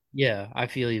 Yeah, I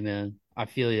feel you, man. I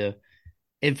feel you.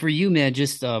 And for you, man,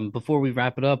 just before we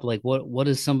wrap it up, like what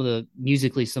is some of the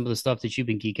musically some of the stuff that you've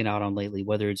been geeking out on lately,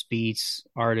 whether it's beats,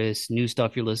 artists, new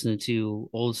stuff you're listening to,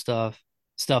 old stuff,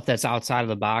 stuff that's outside of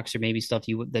the box, or maybe stuff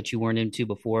you weren't into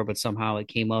before, but somehow it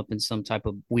came up in some type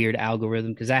of weird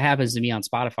algorithm. Because that happens to me on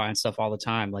Spotify and stuff all the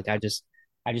time. Like I just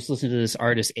listened to this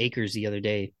artist Akers the other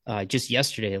day, just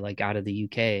yesterday, like out of the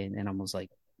UK, and I was like,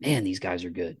 man, these guys are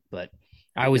good. But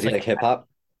I Is always he like like hip hop?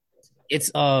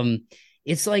 it's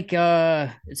it's like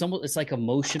it's almost it's like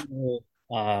emotional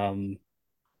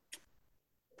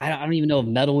I don't even know if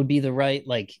metal would be the right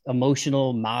like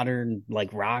emotional modern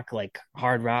like rock like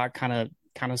hard rock kind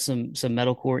of some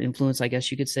metalcore influence I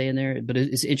guess you could say in there, but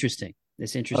it's interesting.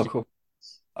 It's Oh, interesting. cool.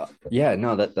 Yeah,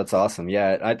 no, that's awesome.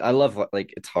 Yeah, I love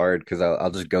like it's hard because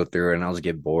I'll just go through it and I'll just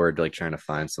get bored like trying to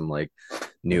find some like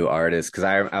new artists because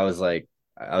I was like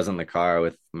I was in the car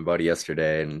with my buddy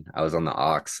yesterday and I was on the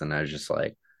aux and I was just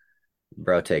like,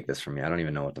 bro, take this from me. I don't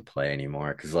even know what to play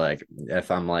anymore because like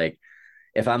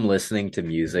if I'm listening to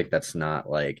music that's not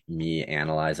like me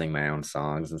analyzing my own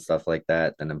songs and stuff like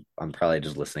that, then I'm probably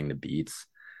just listening to beats.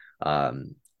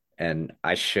 Um, and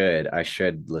I should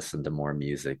listen to more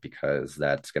music because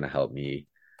that's gonna help me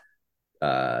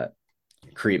uh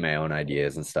create my own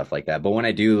ideas and stuff like that. But when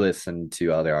I do listen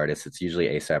to other artists, it's usually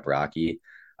ASAP Rocky,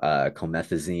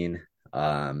 Comethazine,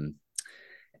 um,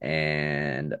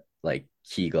 and like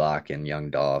Key Glock and Young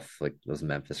Dolph, like those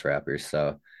Memphis rappers.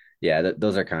 So yeah,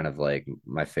 those are kind of like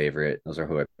my favorite. Those are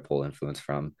who I pull influence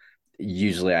from.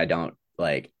 Usually I don't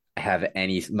like have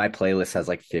any my playlist has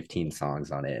like 15 songs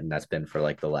on it and that's been for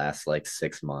like the last like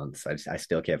 6 months. I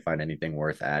still can't find anything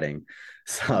worth adding.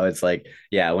 So it's like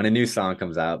yeah, when a new song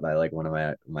comes out by like one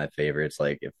of my favorites,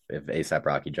 like if ASAP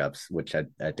Rocky drops, which I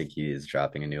think he is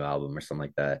dropping a new album or something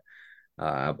like that,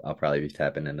 I'll probably be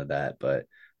tapping into that. But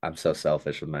I'm so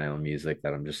selfish with my own music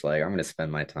that I'm just like, I'm gonna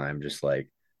spend my time just like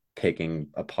picking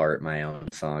apart my own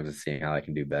songs and seeing how I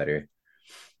can do better.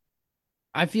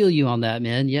 I feel you on that,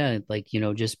 man. Yeah, like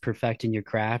just perfecting your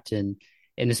craft and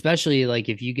especially like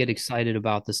if you get excited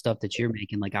about the stuff that you're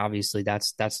making, like obviously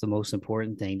that's the most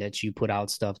important thing that you put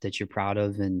out stuff that you're proud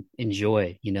of and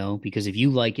enjoy, because if you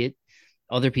like it,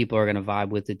 other people are gonna vibe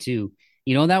with it too.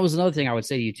 And that was another thing I would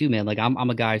say to you too, man. Like I'm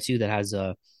a guy too that has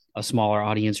a smaller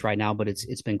audience right now, but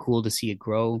it's been cool to see it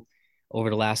grow over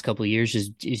the last couple of years.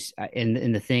 Just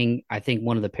and the thing I think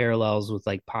one of the parallels with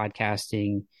like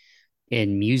podcasting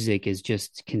in music is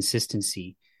just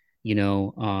consistency,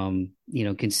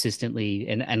 consistently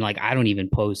and like I don't even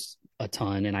post a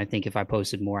ton. And I think if I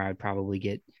posted more, I'd probably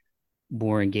get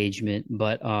more engagement.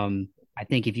 But I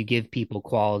think if you give people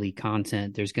quality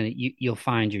content, you'll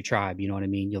find your tribe, you know what I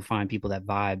mean? You'll find people that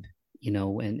vibe,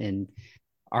 and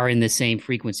are in the same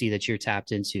frequency that you're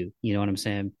tapped into. You know what I'm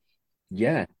saying?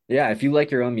 Yeah. Yeah. If you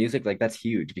like your own music, like that's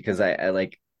huge because I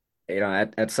like,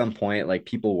 at some point, like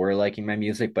people were liking my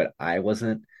music, but I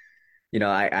wasn't.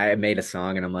 I made a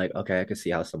song and I'm like, okay, I could see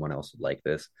how someone else would like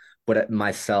this. But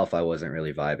myself, I wasn't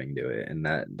really vibing to it. And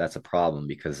that's a problem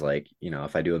because like,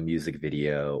 if I do a music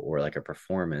video or like a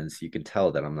performance, you can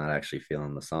tell that I'm not actually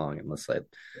feeling the song unless I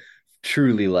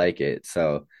truly like it.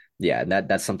 So yeah,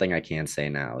 that's something I can say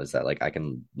now is that like I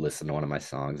can listen to one of my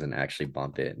songs and actually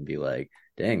bump it and be like,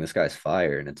 dang, this guy's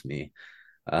fire and it's me.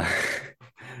 Uh,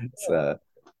 so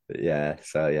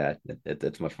so yeah,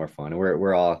 it's much more fun.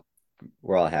 We're all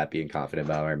happy and confident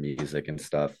about our music and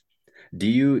stuff. Do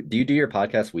you do your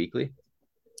podcast weekly?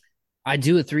 I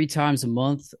do it 3 times a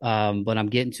month, but I'm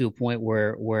getting to a point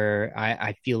where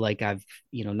I feel like I've,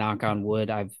 knock on wood,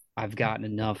 I've gotten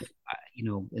enough,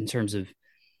 in terms of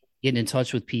getting in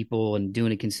touch with people and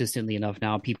doing it consistently enough.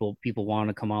 Now people want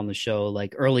to come on the show.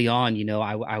 Like early on,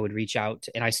 I would reach out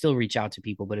to, and I still reach out to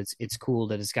people, but it's cool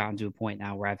that it's gotten to a point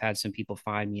now where I've had some people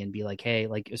find me and be like, hey,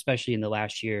 like especially in the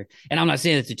last year. And I'm not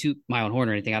saying it to toot my own horn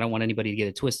or anything. I don't want anybody to get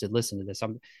it twisted. Listen to this.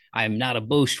 I'm not a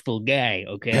boastful guy.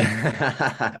 Okay,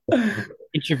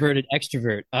 introverted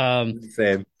extrovert.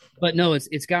 Same. But no,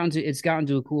 it's gotten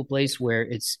to a cool place where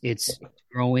it's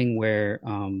growing, where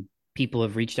people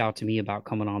have reached out to me about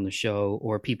coming on the show,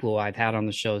 or people I've had on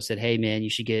the show said, hey man, you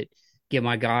should get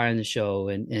my guy on the show.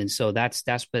 And so that's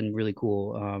been really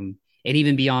cool. And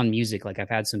even beyond music, like I've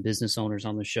had some business owners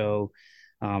on the show.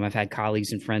 I've had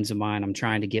colleagues and friends of mine. I'm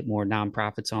trying to get more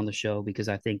nonprofits on the show because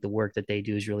I think the work that they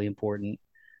do is really important.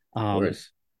 Of um course.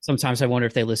 Sometimes I wonder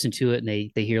if they listen to it and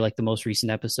they hear like the most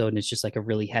recent episode and it's just like a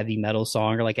really heavy metal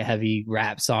song or like a heavy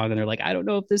rap song, and they're like, I don't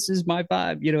know if this is my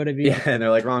vibe. You know what I mean? Yeah, and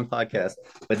they're like wrong podcast.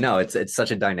 But no, it's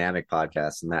such a dynamic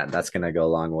podcast, and that's gonna go a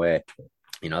long way.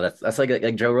 That's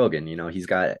like Joe Rogan. He's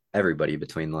got everybody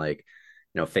between like,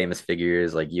 famous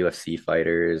figures like UFC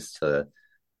fighters to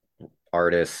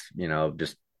artists,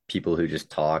 just people who just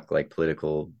talk like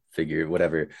political figure,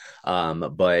 whatever.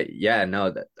 But yeah,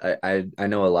 no, I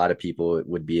know a lot of people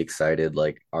would be excited,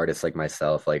 like artists like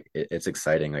myself. Like it's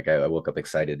exciting. Like I woke up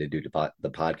excited to do the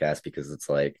podcast because it's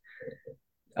like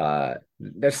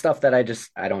there's stuff that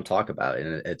I don't talk about,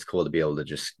 and it's cool to be able to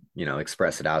just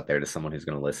express it out there to someone who's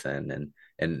going to listen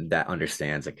and that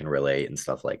understands, that can relate and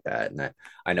stuff like that. And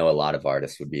I know a lot of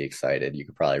artists would be excited. You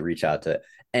could probably reach out to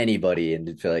anybody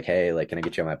and feel like, hey, like, can I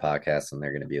get you on my podcast? And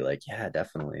they're going to be like, yeah,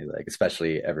 definitely. Like,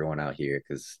 especially everyone out here,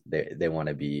 because they want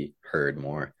to be heard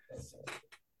more.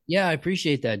 Yeah, I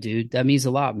appreciate that, dude. That means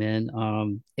a lot, man.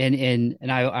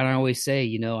 And I always say,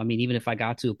 I mean, even if I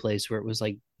got to a place where it was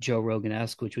like Joe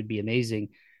Rogan-esque, which would be amazing,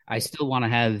 I still want to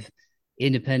have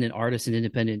independent artists and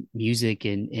independent music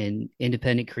and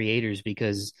independent creators,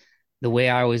 because the way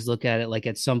I always look at it, like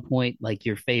at some point, like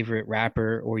your favorite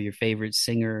rapper or your favorite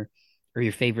singer or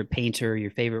your favorite painter or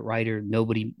your favorite writer,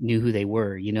 nobody knew who they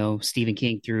were. Stephen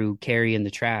King threw Carrie in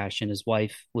the trash and his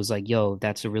wife was like, yo,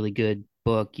 that's a really good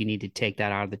book. You need to take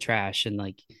that out of the trash. And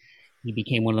like he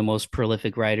became one of the most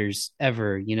prolific writers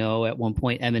ever. At one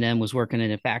point, Eminem was working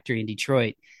in a factory in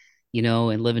Detroit,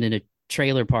 and living in a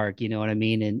trailer park, you know what I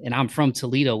mean? And I'm from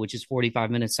Toledo, which is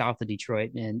 45 minutes south of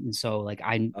Detroit. And so like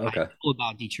I Okay. know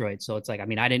about Detroit. So it's like, I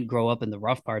mean, I didn't grow up in the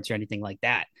rough parts or anything like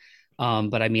that.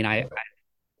 But I mean,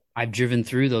 I've driven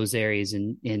through those areas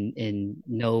and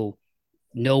know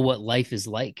what life is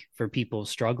like for people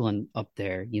struggling up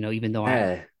there. Even though I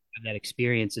have Yeah. that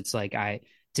experience, it's like I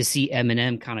to see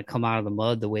Eminem kind of come out of the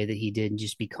mud the way that he did and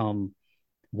just become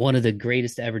one of the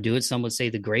greatest to ever do it. Some would say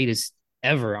the greatest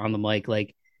ever on the mic.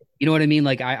 Like, you know what I mean?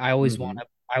 Like Mhm. I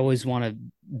always want to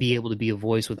be able to be a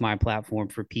voice with my platform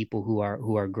for people who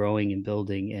are growing and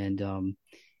building,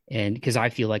 and because I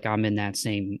feel like I'm in that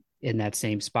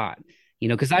same spot.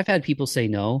 Because I've had people say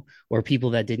no, or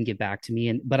people that didn't get back to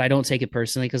me, but I don't take it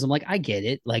personally because I'm like, I get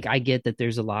it. Like I get that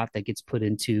there's a lot that gets put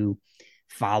into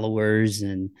followers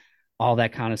and all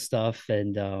that kind of stuff,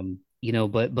 and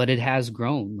but it has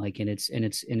grown, like, and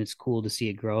it's cool to see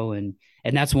it grow, and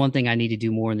that's one thing I need to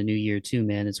do more in the new year too,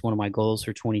 man. It's one of my goals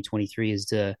for 2023 is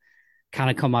to kind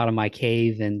of come out of my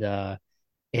cave and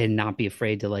not be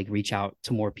afraid to like reach out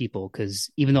to more people,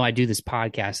 because even though I do this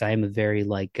podcast, I am a very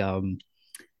like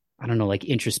I don't know, like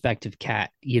introspective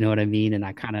cat, you know what I mean? And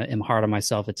I kind of am hard on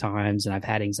myself at times, and I've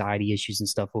had anxiety issues and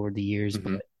stuff over the years,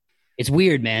 but Mhm. it's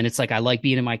weird, man. It's like I like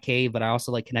being in my cave, but I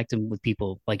also like connecting with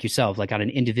people like yourself, like on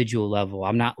an individual level.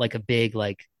 I'm not like a big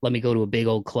like let me go to a big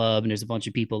old club and there's a bunch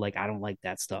of people. Like I don't like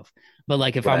that stuff. But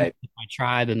like if I'm with Right. my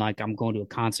tribe and like I'm going to a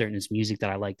concert and it's music that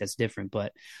I like, that's different.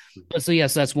 But so yeah,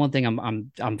 so that's one thing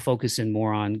I'm focusing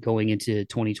more on going into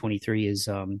 2023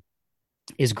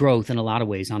 is growth in a lot of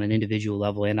ways on an individual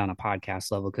level and on a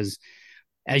podcast level, because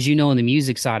as you know, in the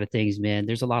music side of things, man,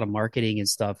 there's a lot of marketing and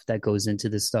stuff that goes into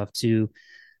this stuff too.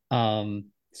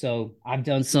 So I've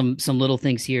done some little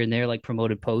things here and there, like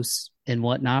promoted posts and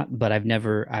whatnot, but I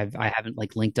haven't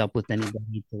like linked up with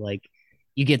anybody to like,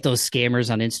 you get those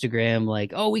scammers on Instagram,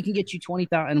 like, oh, we can get you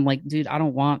 20,000. I'm like, dude, I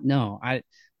don't want, no, I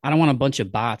don't want a bunch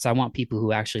of bots. I want people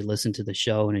who actually listen to the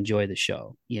show and enjoy the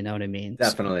show. You know what I mean? So,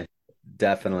 Definitely.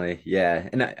 Definitely. Yeah.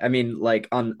 And I mean, like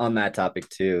on that topic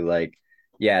too, like,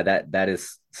 yeah, that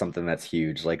is something that's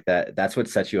huge. Like that's what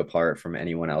sets you apart from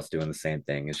anyone else doing the same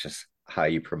thing. It's just how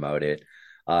you promote it.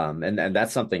 And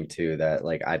that's something too that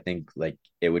like I think like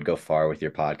it would go far with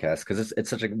your podcast because it's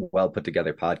such a well put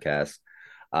together podcast.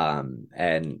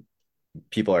 And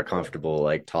people are comfortable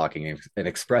like talking and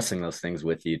expressing those things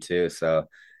with you too. So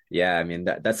yeah, I mean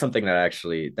that's something that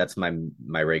actually that's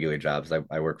my regular jobs.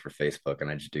 I work for Facebook and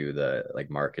I just do the like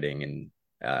marketing and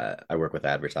I work with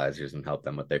advertisers and help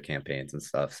them with their campaigns and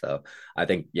stuff. So I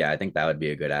think yeah, I think that would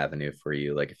be a good avenue for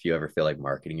you. Like if you ever feel like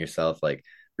marketing yourself, like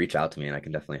reach out to me and I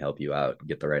can definitely help you out and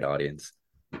get the right audience.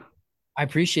 I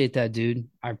appreciate that, dude.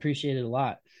 I appreciate it a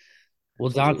lot. Well,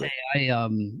 Dante,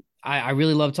 Absolutely. I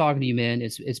really love talking to you, man.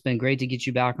 It's been great to get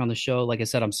you back on the show. Like I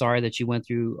said, I'm sorry that you went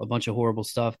through a bunch of horrible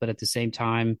stuff, but at the same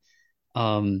time,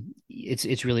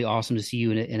 it's really awesome to see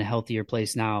you in a healthier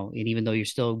place now. And even though you're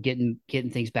still getting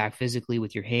things back physically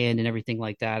with your hand and everything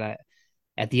like that,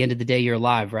 at the end of the day, you're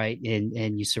alive, right?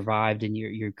 And you survived, and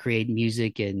you're creating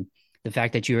music, and the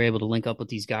fact that you were able to link up with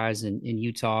these guys in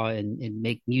Utah and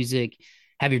make music,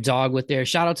 have your dog with there.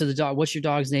 Shout out to the dog. What's your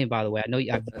dog's name, by the way? I know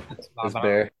you. That's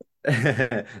Bear.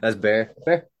 That's Bear.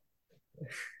 Bear.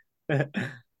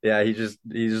 Yeah, he just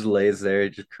lays there.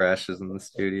 He just crashes in the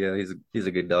studio. He's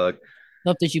a good dog.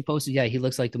 Stuff that you posted. Yeah, he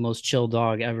looks like the most chill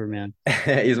dog ever, man.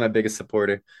 He's my biggest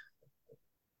supporter.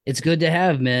 It's good to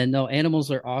have, man. No,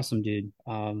 animals are awesome, dude.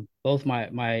 Both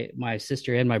my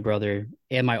sister and my brother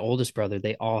and my oldest brother,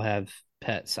 they all have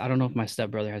pets. I don't know if my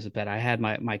stepbrother has a pet. I had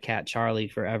my cat Charlie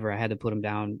forever. I had to put him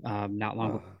down not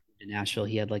long ago in Nashville.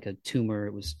 He had like a tumor.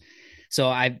 It was so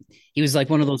I he was like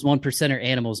one of those 1%er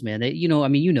animals, man. They, I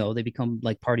mean, they become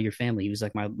like part of your family. He was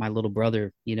like my little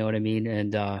brother, you know what I mean?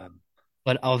 And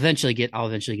but I'll eventually get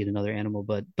another animal.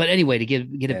 But anyway, to get it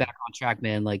Yeah, back on track,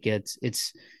 man, like it's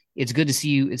good to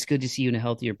see you. It's good to see you in a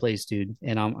healthier place, dude.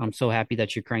 And I'm so happy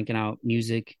that you're cranking out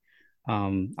music.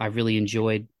 I really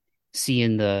enjoyed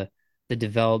seeing the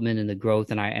development and the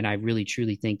growth, and I really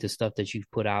truly think the stuff that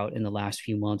you've put out in the last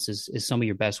few months is some of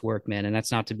your best work, man. And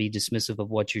that's not to be dismissive of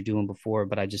what you're doing before,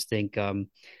 but I just think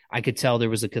I could tell there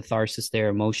was a catharsis there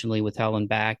emotionally with Hell and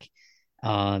Back,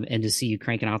 and to see you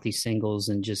cranking out these singles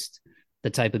and just the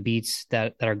type of beats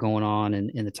that are going on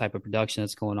and the type of production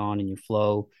that's going on in your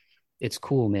flow, it's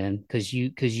cool, man.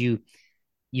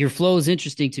 Your flow is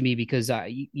interesting to me because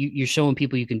you're showing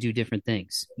people you can do different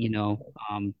things.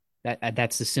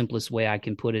 That's the simplest way I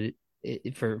can put it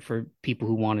for people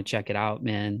who want to check it out,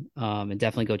 man. And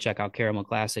definitely go check out Caramel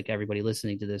Classic. Everybody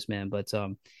listening to this, man. But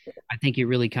I think you're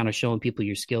really kind of showing people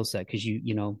your skill set because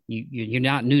you're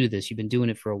not new to this. You've been doing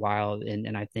it for a while,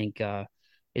 and I think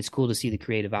it's cool to see the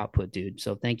creative output, dude.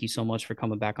 So thank you so much for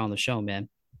coming back on the show, man.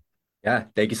 yeah.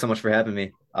 Thank you so much for having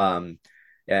me. Yeah.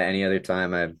 Any other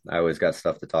time, I always got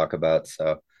stuff to talk about,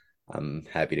 so I'm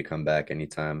happy to come back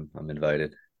anytime I'm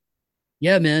invited.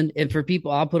 Yeah, man. And for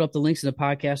people, I'll put up the links in the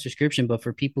podcast description. But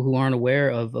for people who aren't aware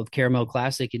of Caramel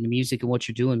Classic and the music and what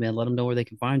you're doing, man, let them know where they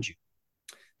can find you.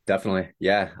 Definitely.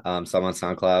 Yeah. So I'm on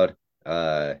SoundCloud,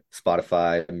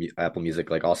 Spotify, Apple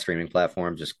Music, like all streaming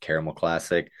platforms, just Caramel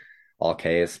Classic, all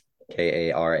K's,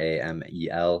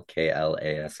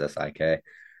 KARAMELKLASSIK.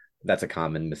 That's a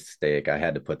common mistake. I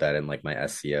had to put that in like my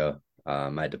SEO.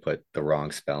 I had to put the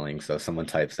wrong spelling. So if someone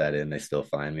types that in, they still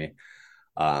find me.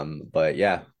 But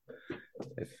yeah,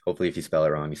 hopefully if you spell it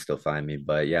wrong, you still find me.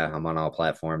 But yeah, I'm on all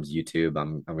platforms. YouTube.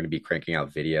 I'm going to be cranking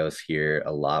out videos here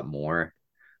a lot more.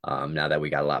 Now that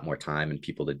we got a lot more time and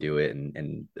people to do it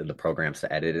and the programs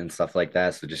to edit and stuff like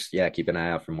that. So just yeah, keep an eye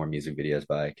out for more music videos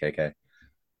by KK.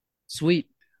 Sweet.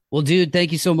 Well, dude,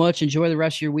 thank you so much. Enjoy the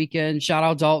rest of your weekend. Shout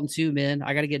out Dalton too, man.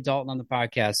 I got to get Dalton on the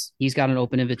podcast. He's got an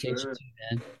open invitation Sure. too,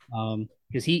 man.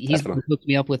 Because he's Definitely. hooked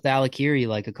me up with Alakiri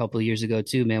like a couple of years ago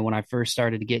too, man. When I first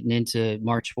started getting into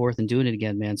March 4th and doing it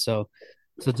again, man. So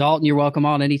Dalton, you're welcome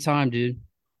on anytime, dude.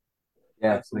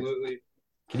 Yeah, absolutely.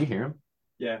 Can you hear him?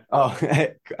 Yeah. Oh,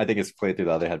 I think it's playing through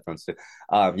the other headphones too.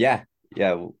 Yeah,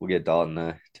 yeah, we'll get Dalton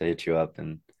to hit you up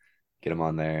and get him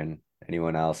on there, and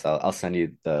anyone else, I'll send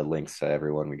you the links to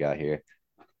everyone we got here.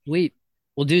 Sweet.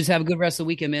 Well, dudes, have a good rest of the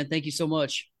weekend, man. Thank you so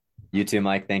much. You too,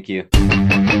 Mike. Thank you.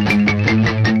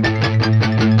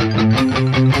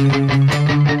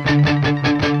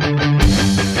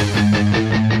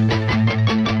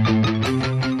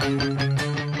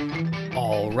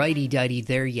 Alrighty, dighty,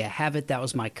 there you have it. That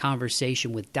was my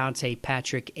conversation with Dante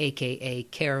Patrick, aka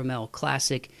Caramel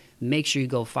Classic. Make sure you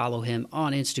go follow him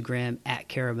on Instagram at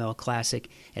Caramel Classic,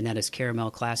 and that is Caramel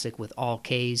Classic with all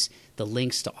K's. The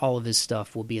links to all of his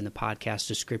stuff will be in the podcast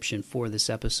description for this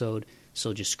episode.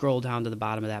 So just scroll down to the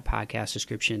bottom of that podcast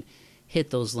description,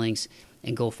 hit those links,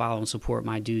 and go follow and support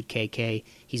my dude KK.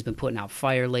 He's been putting out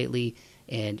fire lately,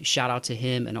 and shout out to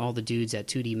him and all the dudes at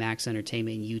 2D Max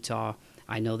Entertainment in Utah.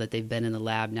 I know that they've been in the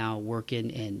lab now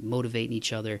working and motivating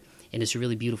each other, and it's a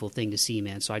really beautiful thing to see,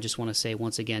 man. So I just want to say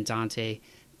once again, Dante,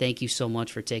 thank you so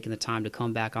much for taking the time to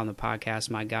come back on the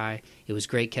podcast, my guy. It was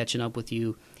great catching up with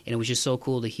you, and it was just so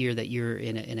cool to hear that you're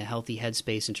in a healthy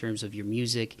headspace in terms of your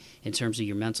music, in terms of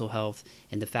your mental health,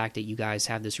 and the fact that you guys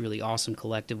have this really awesome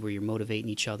collective where you're motivating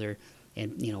each other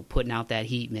and, you know, putting out that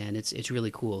heat, man. It's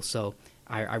really cool. So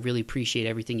I really appreciate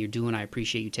everything you're doing. I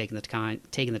appreciate you taking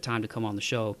the time to come on the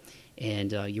show,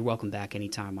 and you're welcome back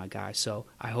anytime, my guy. So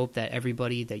I hope that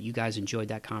everybody, that you guys enjoyed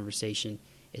that conversation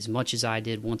as much as I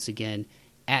did. Once again,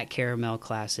 at Caramel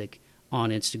Classic on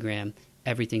Instagram.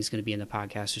 Everything's going to be in the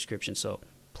podcast description, so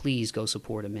please go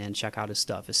support him, man. Check out his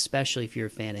stuff, especially if you're a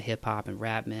fan of hip-hop and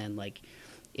rap, man. Like,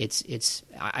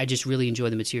 I just really enjoy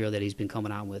the material that he's been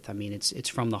coming out with. I mean, it's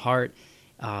from the heart.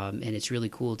 And it's really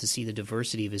cool to see the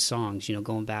diversity of his songs, you know,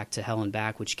 going back to Hell and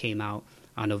Back, which came out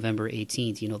on November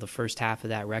 18th. You know, the first half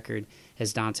of that record,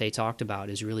 as Dante talked about,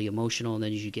 is really emotional. And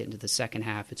then as you get into the second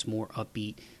half, it's more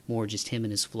upbeat, more just him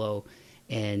and his flow.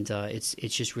 And it's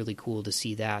just really cool to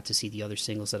see that, to see the other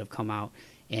singles that have come out,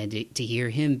 and to hear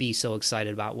him be so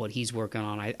excited about what he's working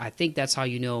on. I think that's how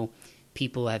you know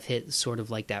people have hit sort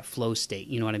of like that flow state,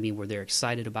 you know what I mean, where they're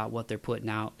excited about what they're putting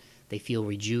out. They feel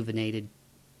rejuvenated.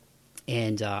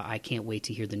 And I can't wait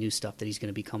to hear the new stuff that he's going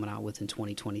to be coming out with in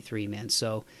 2023, man.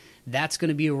 So that's going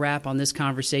to be a wrap on this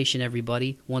conversation,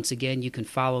 everybody. Once again, you can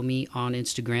follow me on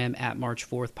Instagram at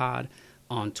March4thPod,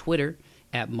 on Twitter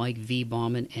at Mike V.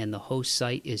 Bauman, and the host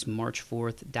site is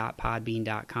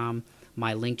march4th.podbean.com.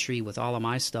 My link tree with all of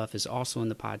my stuff is also in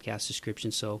the podcast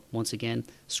description. So once again,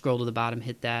 scroll to the bottom,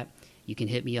 hit that. You can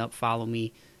hit me up, follow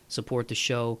me, support the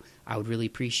show. I would really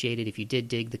appreciate it if you did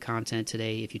dig the content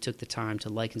today, if you took the time to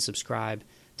like and subscribe,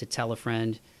 to tell a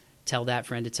friend, tell that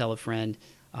friend to tell a friend.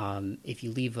 If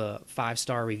you leave a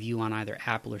 5-star review on either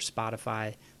Apple or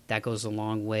Spotify, that goes a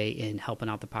long way in helping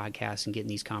out the podcast and getting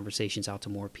these conversations out to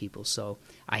more people. So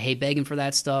I hate begging for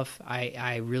that stuff.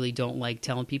 I really don't like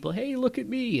telling people, hey, look at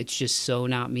me. It's just so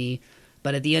not me.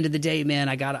 But at the end of the day, man,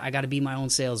 I gotta be my own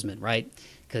salesman, right?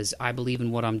 Because I believe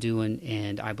in what I'm doing,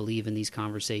 and I believe in these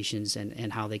conversations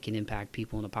and how they can impact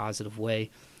people in a positive way.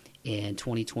 And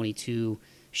 2022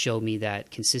 showed me that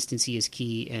consistency is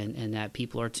key, and that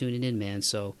people are tuning in, man.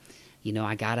 So, you know,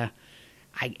 I'm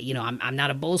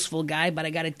not a boastful guy, but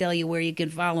I got to tell you where you can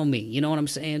follow me. You know what I'm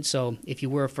saying? So if you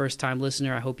were a first-time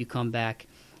listener, I hope you come back.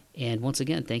 And once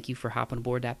again, thank you for hopping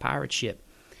aboard that pirate ship.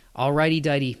 Alrighty,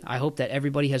 dighty. I hope that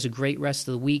everybody has a great rest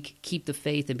of the week. Keep the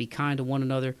faith and be kind to one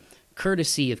another.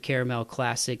 Courtesy of Caramel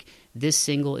Classic, this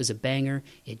single is a banger.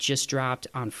 It just dropped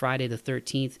on Friday the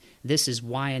 13th. This is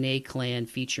YNA Clan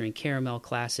featuring Caramel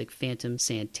Classic, Phantom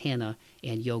Santana,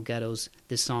 and Yo Ghettos.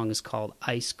 This song is called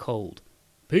Ice Cold.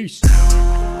 Peace.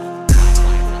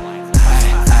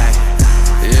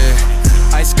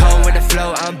 Ice cold with the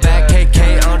flow, I'm back,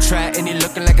 KK on track, and he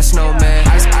looking like a snowman.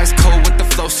 Ice cold with the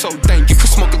flow, so dang, you can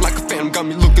smoke it like a phantom, got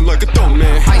me looking like a dope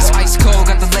man. Ice cold,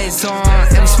 got the lasers on,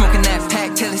 and I'm smoking that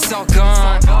pack till it's all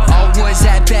gone. All woods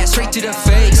at bat, straight to the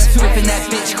face, whipping that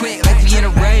bitch quick like we in a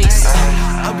race.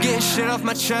 I'm getting shit off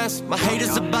my chest, my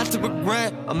haters about to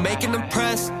regret, I'm making them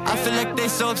press, I feel like they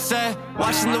so upset,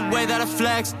 watching the way that I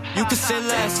flex, you can say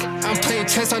less. I'm playing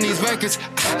chess on these records,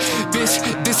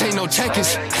 bitch, this ain't no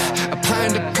checkers.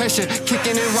 Applying the pressure,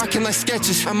 kicking and rocking like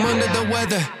sketches. I'm under the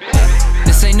weather.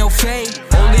 This ain't no fake,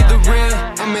 only the real.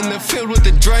 I'm in the field with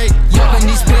the Drake. Yupping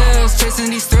these pills, chasing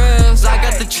these thrills. I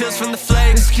got the chills from the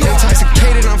flakes.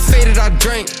 Intoxicated, I'm faded, I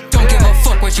drink. Don't give a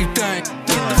fuck what you think.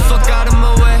 Get the fuck out of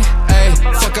my way. Ayy,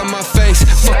 fuck up my face.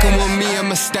 Fucking with me a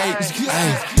mistake.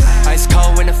 Ayy. Ice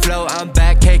cold with the flow, I'm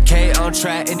back, KK on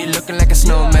track, and he looking like a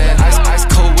snowman. Ice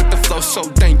cold with the flow, so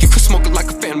dang, you can smoke it like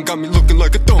a phantom, got me looking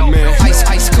like a dope man.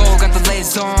 Ice cold, got the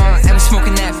lasers on, and I'm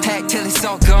smoking that pack till it's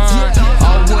all gone.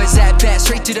 All woods at bat,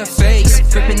 straight to the face,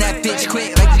 ripping that bitch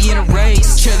quick like we in a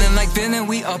race. Chilling like villain,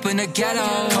 we up in the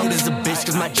ghetto. Cold as a bitch,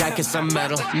 cause my jacket's on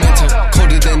metal. Mental,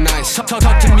 colder than ice. Talk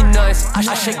to me nice,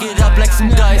 I shake it up like some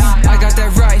dice. I got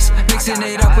that rice, mixing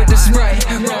it up with the Sprite,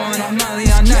 rolling on Molly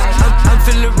all night. I'm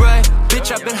feeling right. Bitch,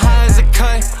 I've been high as a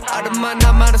kite. Out of mind,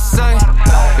 I'm out of sight.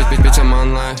 Bitch, I'm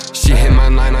online. She hit my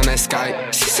line on that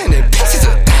Skype. She sending pictures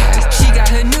of thighs. She got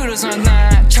her noodles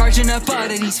online, charging up all of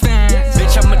these fans.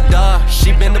 Bitch, I'm a dog.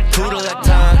 She been a poodle at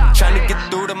time, trying to get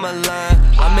through to my line.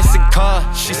 I'm missing car.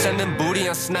 She sending booty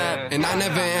on Snap, and I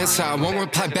never answer. I won't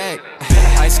reply back.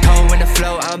 Ice cold with the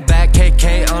flow, I'm back,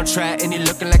 KK on track, and he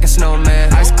looking like a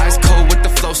snowman. Ice cold with the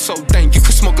flow, so dang, you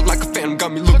can smoke it like a phantom,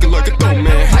 got me looking like a dope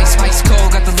man. Ice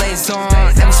cold, got the lasers on,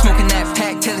 and I'm smoking that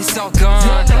pack till it's all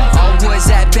gone. All woods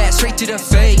at bat, straight to the